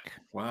 First strike.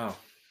 Wow.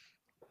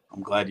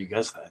 I'm glad you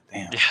guessed that.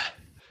 Damn. Yeah.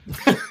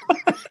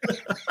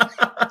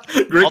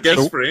 Great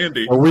guess for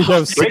Andy. We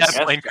have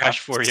plane crash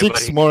for you, 6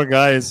 buddy. more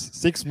guys.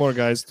 6 more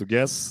guys to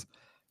guess,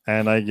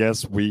 and I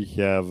guess we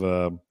have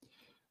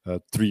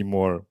 3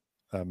 more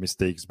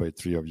mistakes by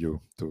 3 of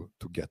you to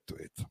get to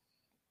it.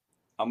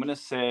 I'm going to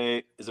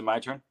say, is it my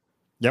turn?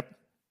 Yep.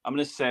 I'm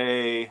going to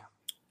say,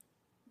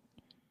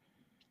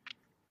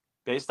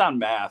 based on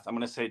math, I'm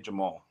going to say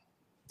Jamal.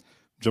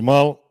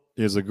 Jamal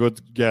is a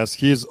good guess.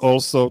 He's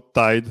also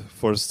tied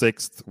for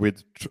 6th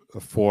with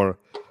 4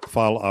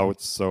 foul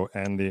outs. So,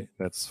 Andy,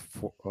 that's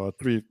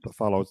 3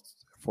 foul outs,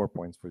 4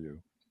 points for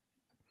you.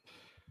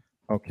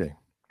 Okay.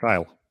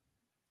 Kyle.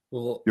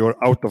 Well, you're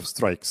out of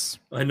strikes.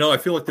 I know. I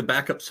feel like the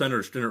backup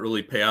centers didn't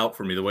really pay out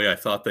for me the way I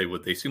thought they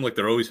would. They seem like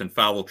they're always in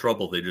foul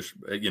trouble. They just,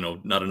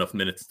 not enough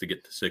minutes to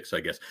get to 6,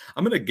 I guess.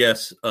 I'm going to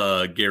guess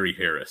Gary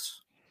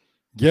Harris.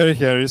 Gary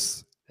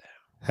Harris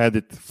had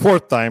it 4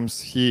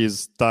 times. He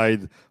is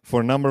tied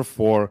for number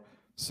 4.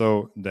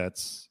 So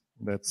that's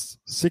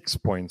 6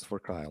 points for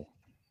Kyle.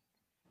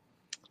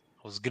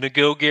 I was going to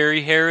go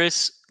Gary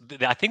Harris.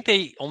 I think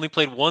they only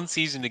played 1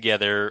 season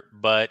together,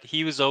 but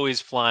he was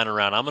always flying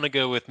around. I'm going to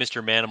go with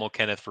Mr. Manimal,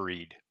 Kenneth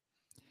Faried.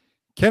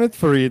 Kenneth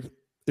Faried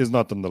is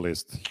not on the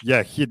list.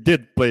 Yeah, he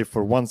did play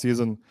for 1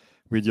 season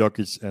with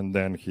Jokic, and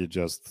then he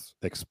just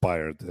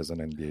expired as an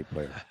NBA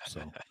player.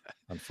 So,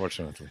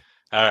 unfortunately.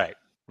 All right.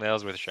 That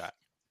was worth a shot.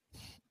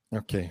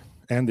 Okay.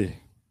 Andy.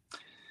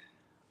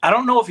 I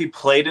don't know if he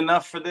played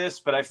enough for this,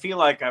 but I feel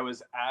like I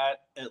was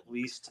at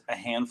least a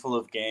handful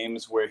of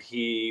games where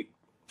he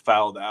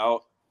fouled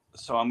out.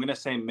 So I'm going to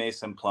say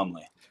Mason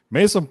Plumlee.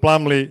 Mason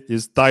Plumlee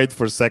is tied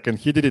for 2nd.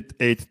 He did it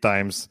 8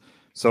 times.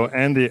 So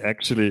Andy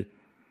actually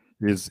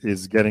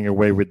is getting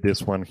away with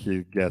this one. He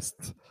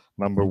guessed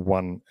number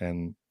 1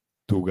 and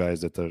 2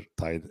 guys that are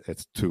tied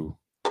at 2.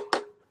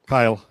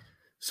 Kyle.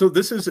 So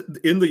this is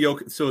in the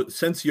Jokic. So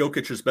since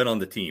Jokic has been on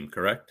the team,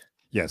 correct?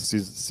 Yes,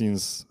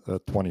 since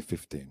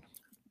 2015.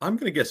 I'm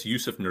going to guess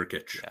Jusuf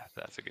Nurkic. Yeah,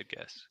 that's a good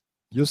guess.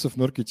 Jusuf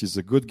Nurkic is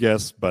a good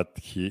guess, but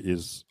he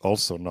is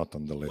also not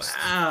on the list.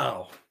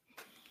 Wow.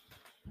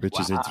 Which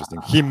is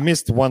interesting. He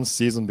missed 1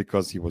 season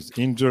because he was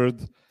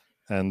injured,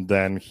 and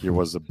then he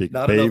was a big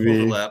Not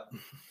baby. enough overlap.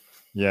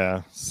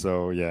 Yeah,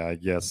 so yeah, I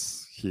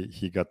guess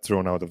he got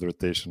thrown out of the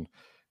rotation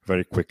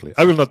very quickly.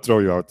 I will not throw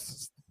you out,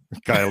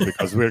 Kyle,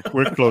 because we're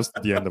close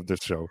to the end of the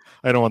show.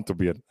 I don't want to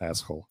be an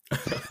asshole.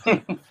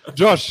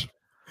 Josh.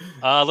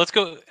 Let's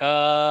go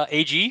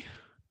AG.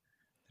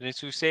 Did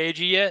you say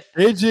AG yet?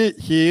 AG,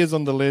 he is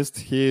on the list.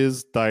 He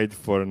is tied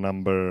for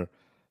number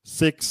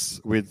 6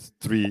 with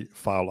 3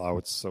 foul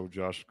outs. So,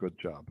 Josh, good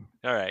job.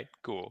 All right,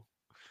 cool.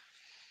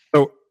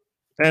 So,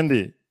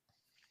 Andy,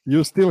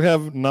 you still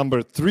have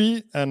number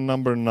 3 and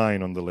number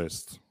 9 on the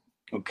list.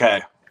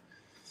 Okay.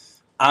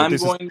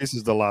 This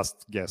is the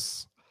last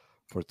guess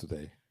for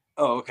today.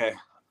 Oh, okay.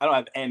 I don't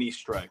have any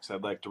strikes.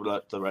 I'd like to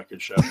let the record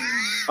show.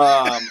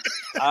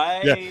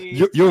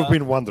 You've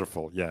been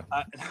wonderful. Yeah.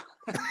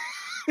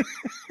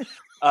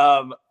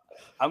 I'm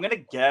gonna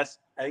guess.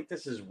 I think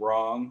this is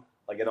wrong.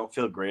 Like, I don't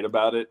feel great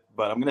about it,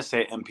 but I'm gonna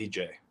say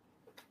MPJ.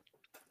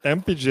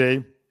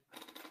 MPJ.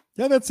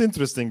 Yeah, that's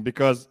interesting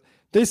because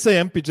they say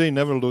MPJ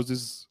never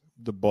loses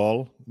the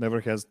ball, never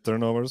has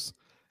turnovers,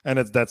 and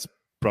that's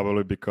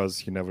probably because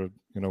he never,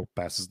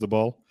 passes the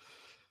ball.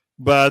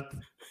 But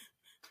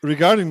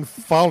regarding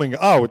fouling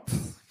out,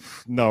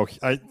 no,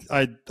 I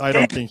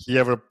don't think he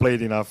ever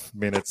played enough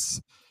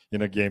minutes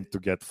in a game to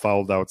get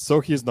fouled out. So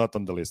he's not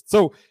on the list.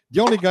 So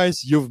the only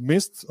guys you've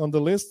missed on the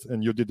list,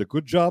 and you did a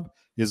good job,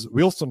 is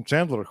Wilson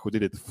Chandler, who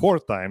did it 4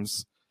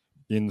 times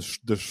in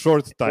the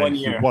short time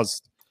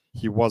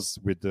he was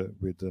with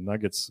the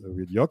Nuggets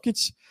with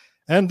Jokic,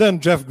 and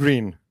then Jeff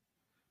Green,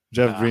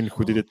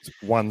 who did it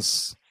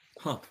once.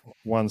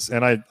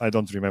 And I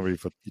don't remember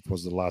if it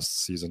was the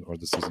last season or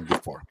the season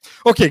before.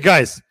 Okay,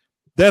 guys,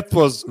 that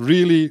was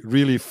really,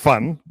 really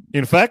fun.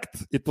 In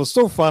fact, it was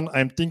so fun,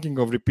 I'm thinking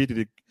of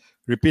repeating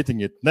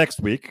it next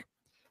week.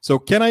 So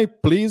can I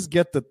please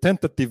get the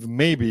tentative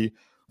maybe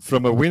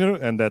from a winner,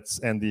 and that's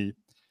Andy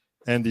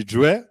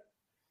Jouet?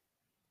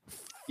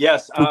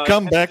 Yes. To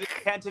come back.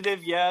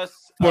 Tentative,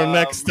 yes. For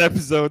next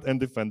episode and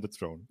defend the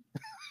throne.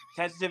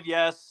 Tentative,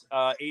 yes.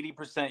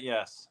 80%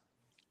 yes.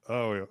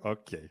 Oh,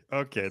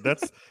 okay.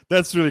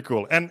 That's really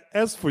cool. And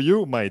as for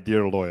you, my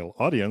dear loyal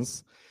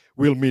audience,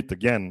 we'll meet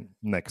again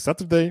next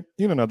Saturday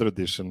in another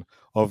edition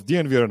of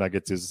DNVR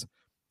Nuggets'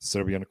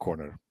 Serbian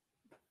Corner.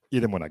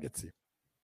 Idemo Nuggetsi.